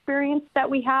most experience that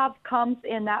we have comes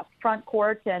in that front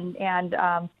court and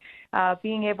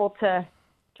being able to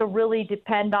really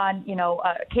depend on,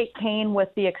 Kate Kane with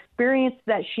the experience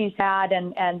that she's had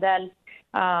and then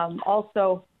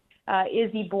also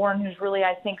Izzy Bourne, who's really,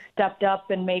 I think, stepped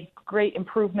up and made great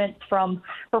improvements from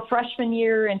her freshman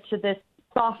year into this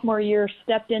sophomore year,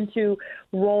 stepped into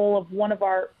role of one of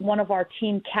our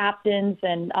team captains,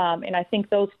 and I think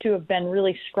those two have been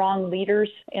really strong leaders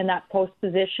in that post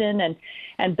position.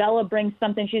 And Bella brings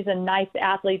something. She's a nice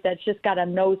athlete that's just got a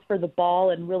nose for the ball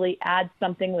and really adds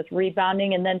something with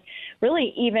rebounding. And then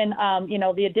really even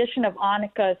the addition of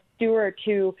Annika Stewart,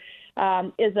 who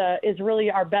is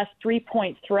really our best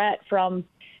 3-point threat from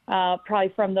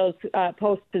probably from those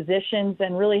post positions,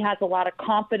 and really has a lot of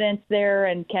confidence there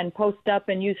and can post up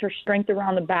and use her strength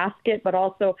around the basket, but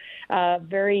also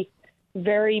very,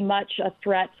 very much a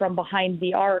threat from behind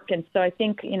the arc. And so I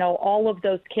think, all of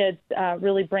those kids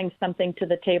really bring something to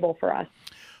the table for us.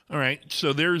 All right.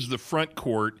 So there's the front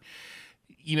court.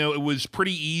 It was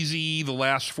pretty easy the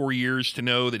last 4 years to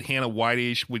know that Hannah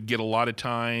Whitish would get a lot of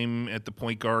time at the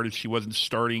point guard if she wasn't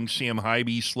starting. Sam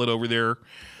Hybe slid over there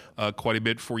quite a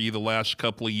bit for you the last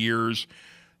couple of years.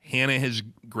 Hannah has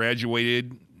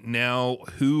graduated. Now,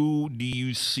 who do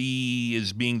you see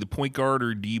as being the point guard,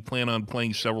 or do you plan on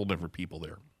playing several different people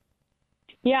there?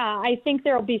 Yeah, I think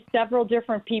there will be several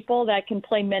different people that can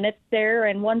play minutes there.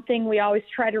 And one thing we always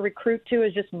try to recruit to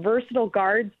is just versatile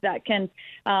guards that can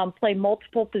play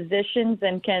multiple positions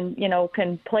and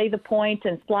can play the point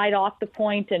and slide off the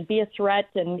point and be a threat.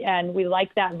 And we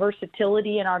like that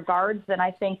versatility in our guards. And I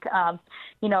think,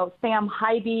 Sam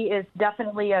Hybe is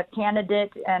definitely a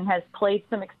candidate and has played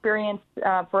some experience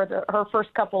for her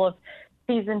first couple of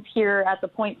seasons here at the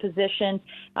point position.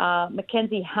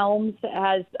 Mackenzie Helms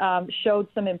has showed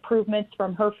some improvements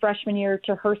from her freshman year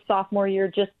to her sophomore year,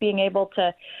 just being able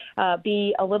to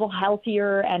be a little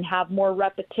healthier and have more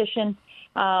repetition.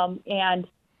 And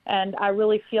I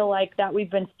really feel like that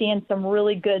we've been seeing some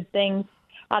really good things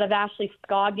out of Ashley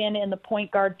Scoggin in the point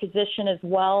guard position as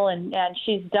well. And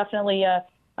she's definitely a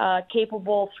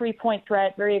capable 3-point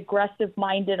threat, very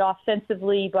aggressive-minded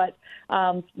offensively, but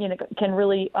can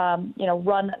really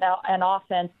run an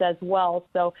offense as well.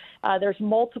 So there's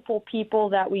multiple people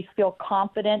that we feel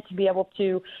confident to be able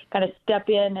to kind of step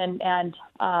in and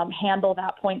handle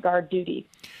that point guard duty.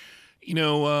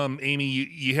 Amy,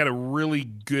 you had a really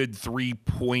good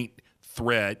 3-point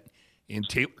threat in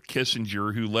Taylor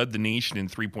Kissinger, who led the nation in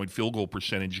 3-point field goal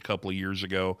percentage a couple of years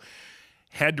ago.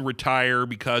 Had to retire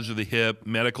because of the hip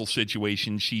medical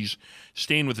situation. She's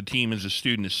staying with the team as a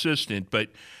student assistant, but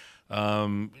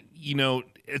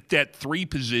at that 3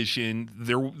 position,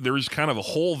 there's kind of a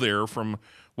hole there from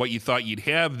what you thought you'd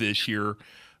have this year.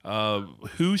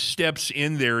 Who steps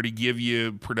in there to give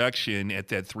you production at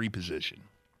that 3 position?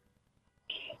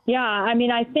 Yeah, I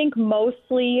mean, I think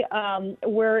mostly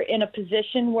we're in a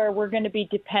position where we're going to be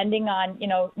depending on,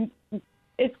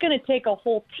 it's going to take a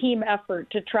whole team effort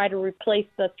to try to replace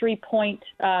the 3-point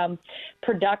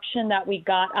production that we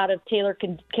got out of Taylor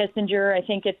Kissinger. I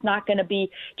think it's not going to be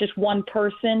just one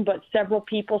person, but several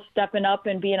people stepping up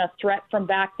and being a threat from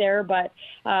back there. But,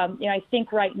 I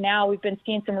think right now we've been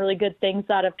seeing some really good things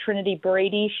out of Trinity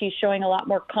Brady. She's showing a lot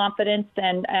more confidence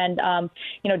and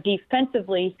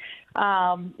defensively,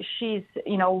 she's,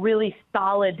 really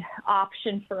solid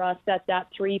option for us at that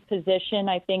 3 position.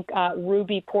 I think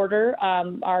Ruby Porter,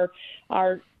 our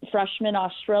freshman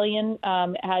Australian,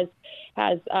 has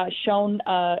shown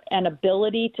an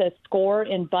ability to score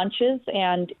in bunches,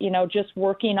 and just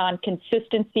working on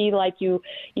consistency like you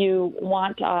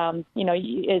want.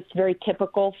 It's very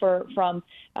typical from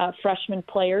freshman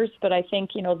players, but I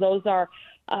think those are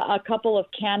a couple of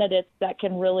candidates that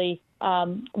can really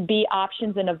be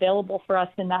options and available for us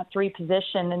in that 3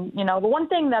 position. And, the one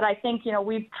thing that I think,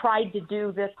 we've tried to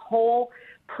do this whole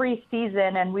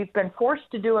preseason, and we've been forced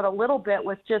to do it a little bit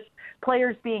with just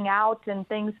players being out and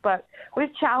things, but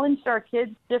we've challenged our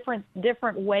kids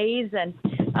different ways. And,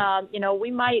 we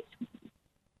might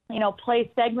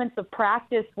play segments of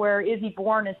practice where Izzy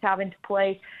Bourne is having to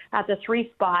play at the 3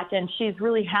 spot, and she's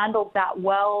really handled that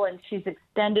well, and she's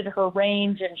extended her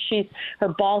range, and her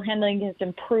ball handling has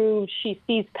improved. She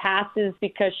sees passes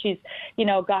because she's,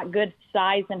 got good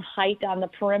size and height on the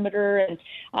perimeter, and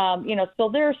so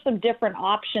there are some different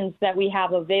options that we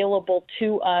have available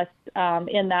to us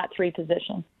in that 3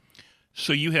 position.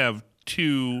 So you have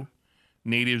 2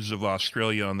 natives of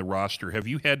Australia on the roster. Have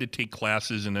you had to take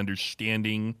classes in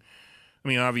understanding? I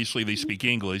mean, obviously they speak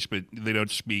English, but they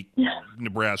don't speak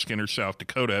Nebraskan or South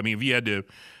Dakota. I mean, have you had to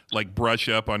brush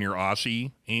up on your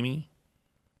Aussie, Amy?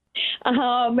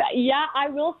 Yeah, I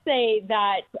will say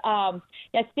that I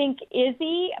think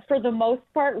Izzy, for the most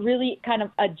part, really kind of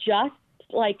adjusts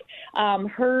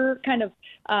her kind of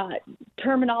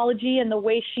terminology and the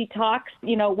way she talks,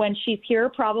 when she's here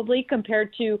probably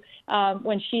compared to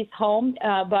when she's home.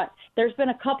 But there's been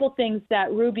a couple things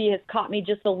that Ruby has caught me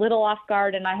just a little off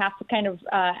guard, and I have to kind of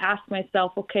ask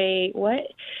myself, okay,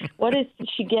 what is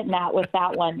she getting at with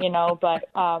that one, But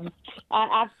I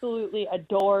absolutely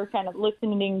adore kind of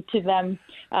listening to them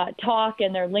talk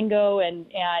and their lingo, and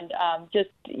just,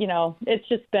 it's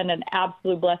just been an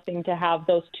absolute blessing to have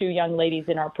those 2 young ladies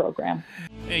in our program.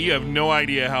 Hey, you have no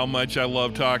idea how much I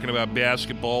love talking about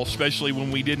basketball, especially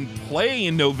when we didn't play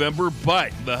in November,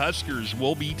 but the Huskers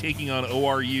will be taking on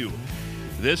ORU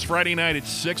this Friday night at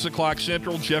 6 o'clock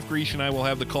Central. Jeff Grease and I will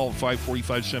have the call at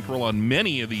 5:45 Central on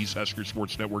many of these Husker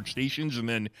Sports Network stations, and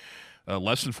then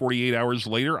less than 48 hours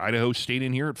later, Idaho State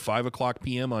in here at 5 o'clock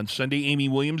p.m. on Sunday. Amy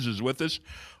Williams is with us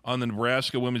on the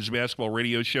Nebraska Women's Basketball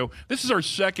Radio Show. This is our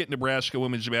second Nebraska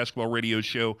Women's Basketball Radio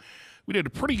Show. We did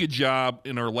a pretty good job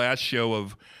in our last show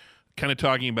of kind of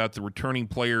talking about the returning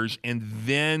players, and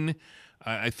then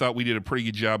I thought we did a pretty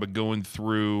good job of going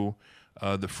through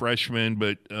the freshmen,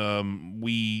 but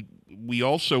we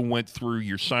also went through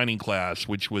your signing class,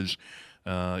 which was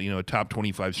a top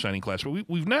 25 signing class. But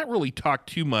we've not really talked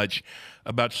too much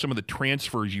about some of the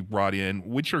transfers you brought in,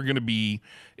 which are going to be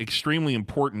extremely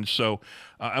important. So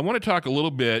I want to talk a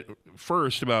little bit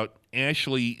first about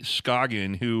Ashley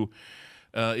Scoggin, who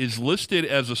is listed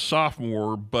as a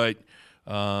sophomore, but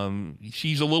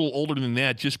she's a little older than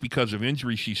that just because of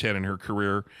injuries she's had in her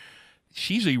career.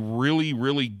 She's a really,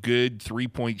 really good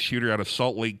three-point shooter out of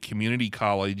Salt Lake Community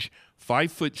College,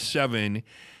 5'7",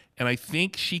 and I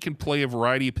think she can play a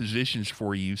variety of positions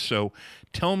for you. So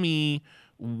tell me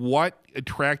what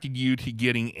attracted you to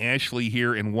getting Ashley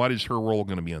here, and what is her role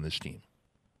going to be on this team?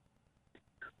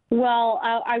 Well,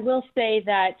 I will say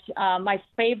that my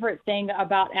favorite thing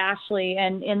about Ashley,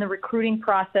 and in the recruiting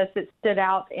process it stood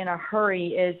out in a hurry,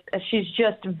 is she's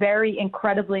just very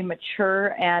incredibly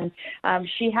mature, and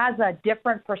she has a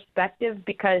different perspective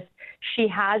because she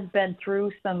has been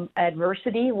through some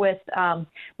adversity with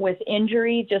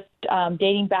injury, just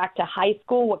dating back to high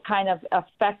school, what kind of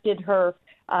affected her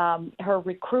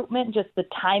recruitment, just the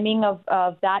timing of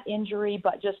that injury,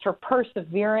 but just her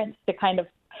perseverance to kind of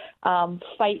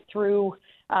fight through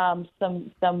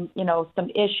some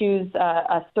issues,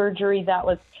 a surgery that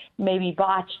was maybe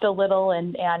botched a little,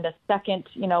 and a second,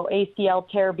 ACL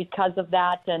tear because of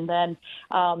that. And then,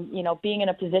 being in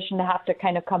a position to have to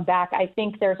kind of come back. I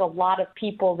think there's a lot of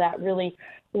people that really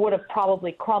would have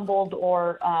probably crumbled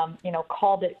or,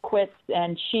 called it quits.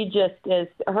 And she just is,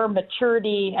 her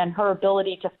maturity and her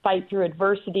ability to fight through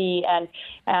adversity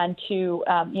and to,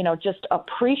 just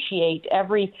appreciate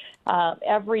every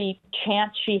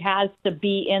chance she has to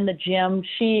be in the gym.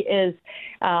 She is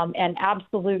an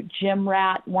absolute gym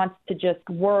rat, wants to just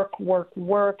work.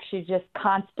 She's just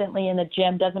constantly in the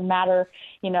gym. Doesn't matter,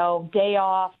 day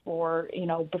off or,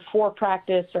 before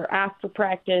practice or after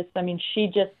practice. I mean, she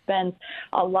just spends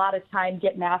a lot of time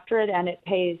getting after it, and it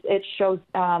pays. It shows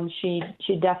she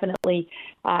definitely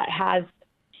has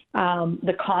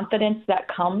the confidence that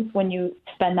comes when you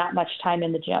spend that much time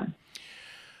in the gym.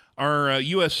 Our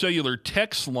U.S. Cellular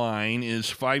text line is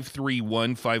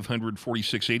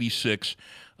 531-500-4686.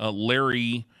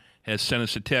 Larry has sent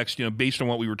us a text, based on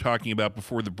what we were talking about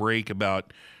before the break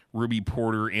about Ruby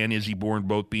Porter and Izzy Bourne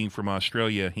both being from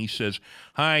Australia. He says,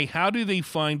 "Hi, how do they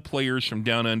find players from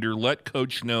down under? Let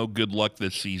Coach know. Good luck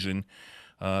this season."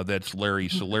 That's Larry.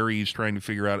 So Larry is trying to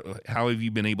figure out, how have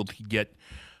you been able to get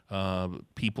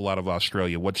people out of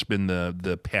Australia? What's been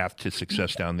the path to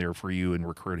success down there for you in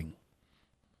recruiting?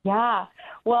 Yeah.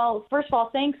 Well, first of all,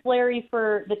 thanks, Larry,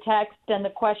 for the text and the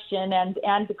question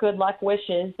and the good luck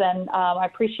wishes. And I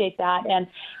appreciate that. And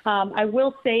I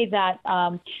will say that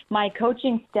my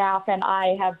coaching staff and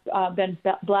I have been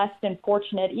blessed and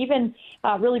fortunate, even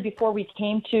really before we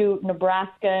came to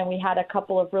Nebraska, and we had a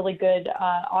couple of really good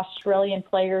Australian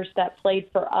players that played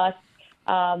for us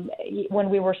when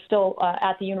we were still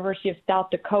at the University of South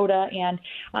Dakota. And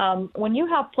when you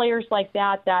have players like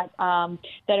that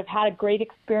have had a great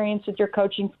experience with your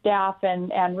coaching staff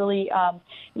and really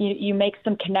you make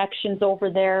some connections over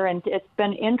there. And it's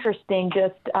been interesting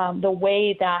just the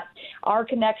way that our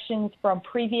connections from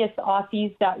previous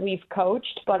Aussies that we've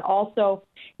coached, but also,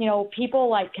 people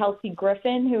like Kelsey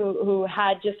Griffin, who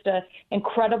had just an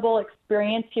incredible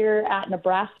experience here at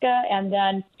Nebraska. And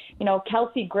then,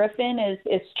 Kelsey Griffin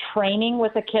is training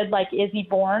with a kid like Izzy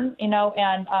Bourne, and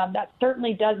that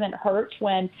certainly doesn't hurt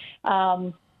when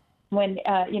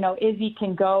Izzy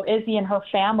and her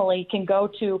family can go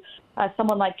to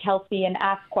someone like Kelsey and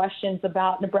ask questions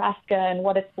about Nebraska and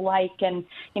what it's like, and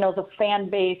the fan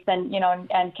base, and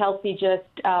and Kelsey just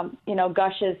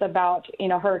gushes about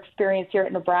her experience here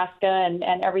at Nebraska and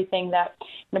everything that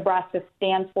Nebraska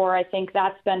stands for. I think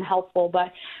that's been helpful.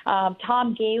 But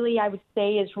Tom Gailey, I would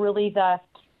say, is really the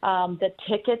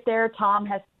ticket there. Tom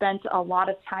has spent a lot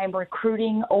of time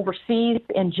recruiting overseas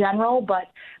in general, but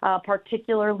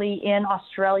particularly in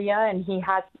Australia, and he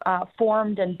has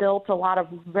formed and built a lot of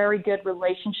very good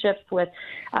relationships with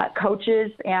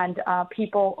coaches and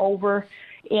people over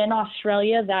in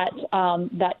Australia that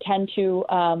tend to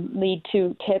lead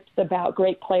to tips about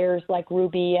great players like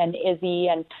Ruby and Izzy,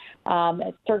 and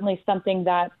it's certainly something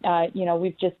that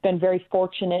we've just been very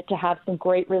fortunate to have some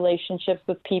great relationships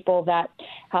with people that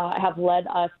have led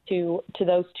us to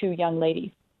those two young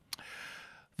ladies.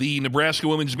 The Nebraska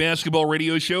Women's Basketball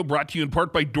Radio Show brought to you in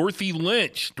part by Dorothy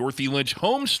Lynch. Dorothy Lynch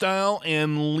Home Style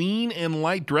and Lean and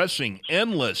Light Dressing.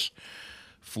 Endless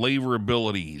flavor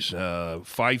abilities.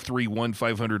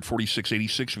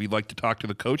 531-500-4686 if you'd like to talk to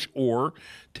the coach, or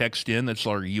text in. That's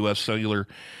our U.S. Cellular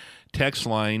text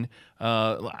line.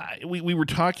 We were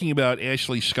talking about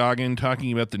Ashley Scoggin,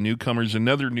 talking about the newcomers.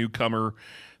 Another newcomer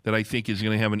that I think is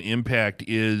going to have an impact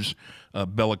is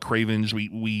Bella Cravens.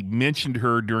 We mentioned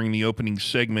her during the opening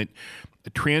segment.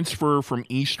 A transfer from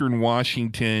Eastern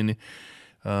Washington.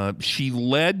 She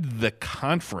led the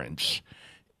conference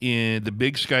in the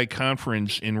Big Sky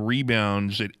Conference in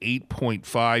rebounds at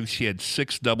 8.5. She had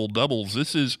 6 double-doubles.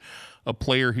 This is a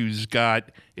player who's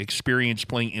got experience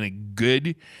playing in a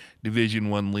good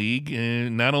Division I league,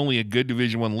 and not only a good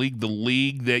Division I league, the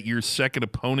league that your second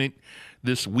opponent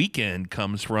this weekend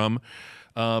comes from.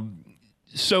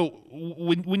 So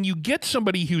when you get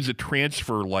somebody who's a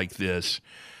transfer like this,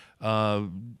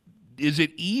 is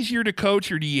it easier to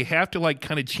coach, or do you have to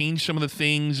kind of change some of the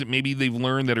things that maybe they've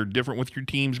learned that are different with your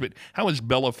teams? But how does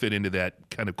Bella fit into that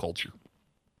kind of culture?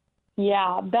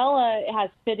 Yeah, Bella has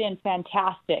fit in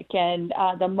fantastic. And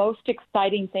the most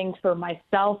exciting thing for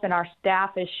myself and our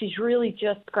staff is she's really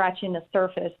just scratching the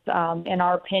surface, in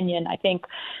our opinion. I think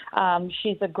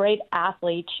she's a great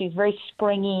athlete. She's very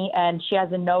springy, and she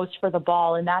has a nose for the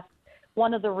ball. And that's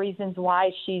one of the reasons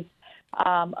why she's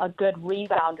a good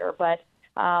rebounder. But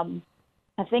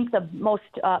I think the most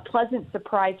pleasant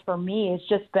surprise for me has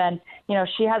just been,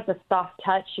 she has a soft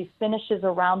touch. She finishes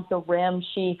around the rim.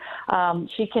 She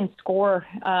can score.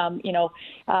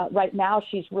 Right now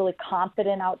she's really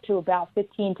confident out to about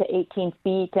 15 to 18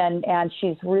 feet, and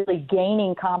she's really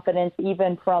gaining confidence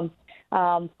even from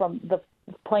the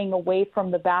playing away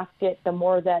from the basket. The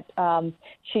more that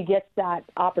she gets that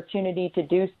opportunity to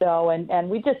do so, and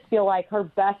we just feel like her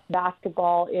best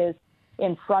basketball is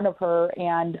in front of her,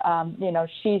 and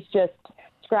she's just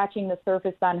scratching the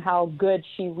surface on how good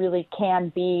she really can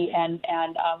be, and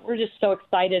we're just so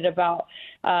excited about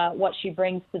what she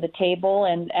brings to the table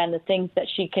and the things that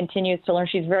she continues to learn.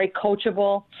 She's very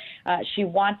coachable. She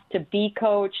wants to be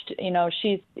coached.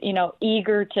 She's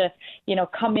eager to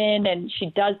come in, and she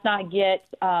does not get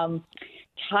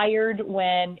tired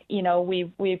when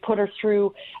we put her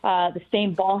through the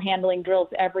same ball handling drills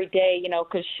every day,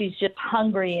 because she's just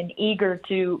hungry and eager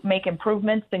to make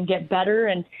improvements and get better,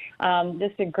 and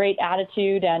this is a great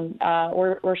attitude, and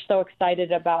we're so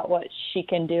excited about what she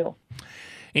can do.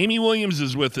 Amy Williams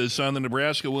is with us on the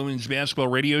Nebraska Women's Basketball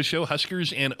Radio Show.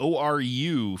 Huskers and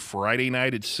ORU Friday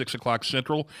night at 6 o'clock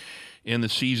Central in the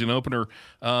season opener.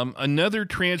 Another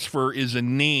transfer is a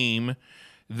name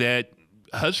that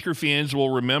Husker fans will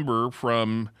remember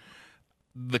from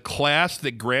the class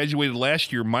that graduated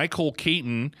last year. Michael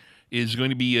Caton is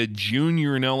going to be a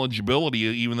junior in eligibility,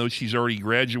 even though she's already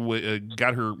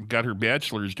got her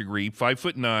bachelor's degree.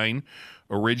 5'9",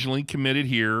 originally committed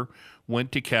here,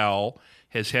 went to Cal,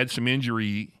 has had some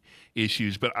injury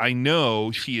issues, but I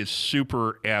know she is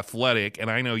super athletic,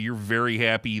 and I know you're very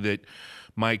happy that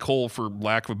Mike Hull, for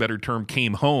lack of a better term,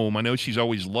 came home. I know she's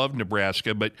always loved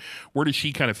Nebraska, but where does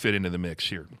she kind of fit into the mix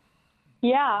here?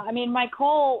 Yeah, I mean,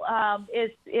 Nicole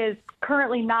is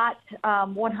currently not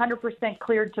 100%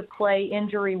 cleared to play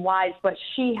injury-wise, but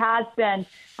she has been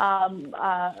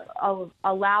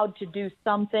allowed to do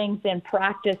some things in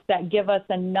practice that give us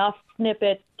enough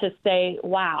snippets to say,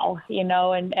 wow,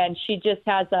 and she just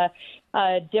has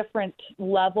a different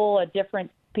level, a different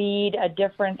speed, a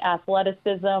different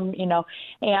athleticism,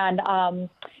 and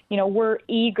we're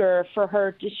eager for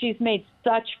her. She's made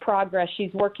such progress.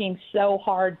 She's working so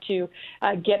hard to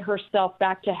get herself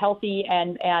back to healthy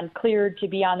and cleared to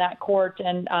be on that court.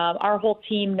 And our whole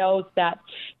team knows that,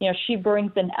 she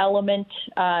brings an element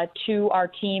to our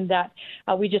team that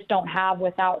we just don't have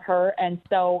without her. And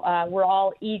so we're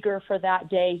all eager for that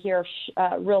day here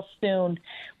real soon,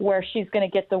 where she's going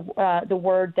to get the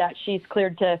word that she's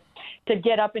cleared to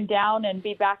get up and down and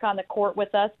be back on the court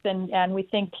with us. And we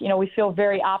think, we feel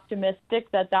very optimistic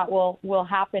that will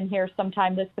happen here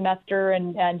sometime this semester,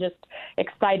 and just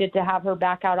excited to have her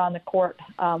back out on the court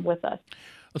with us.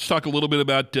 Let's talk a little bit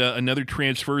about another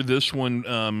transfer, this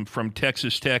one from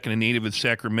Texas Tech and a native of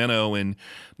Sacramento, and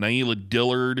Naila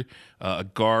Dillard, a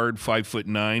guard,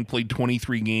 5'9", played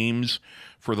 23 games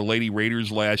for the Lady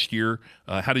Raiders last year.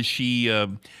 How does she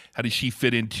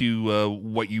fit into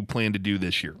what you plan to do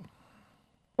this year?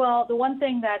 Well, the one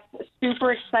thing that's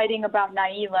super exciting about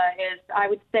Naila is, I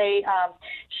would say,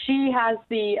 she has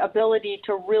the ability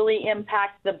to really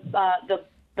impact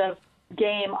the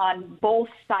game on both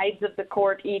sides of the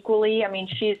court equally. I mean,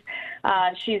 she's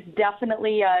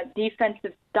definitely a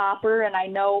defensive stopper, and I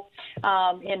know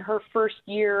in her first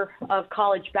year of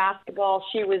college basketball,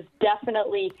 she was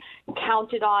definitely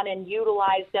counted on and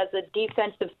utilized as a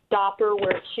defensive stopper,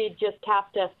 where she'd just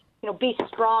have to be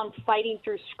strong, fighting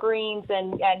through screens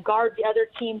and guard the other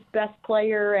team's best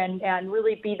player and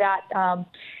really be that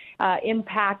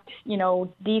impact,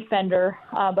 defender.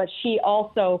 But she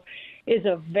also is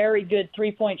a very good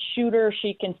three-point shooter.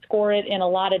 She can score it in a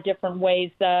lot of different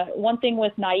ways. One thing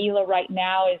with Naila right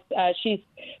now is she's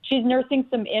nursing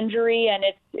some injury, and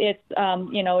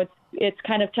it's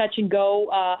kind of touch and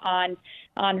go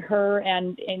on her,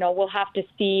 and we'll have to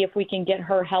see if we can get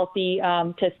her healthy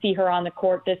to see her on the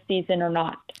court this season or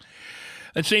not.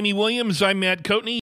 That's Amy Williams. I'm Matt Coatney.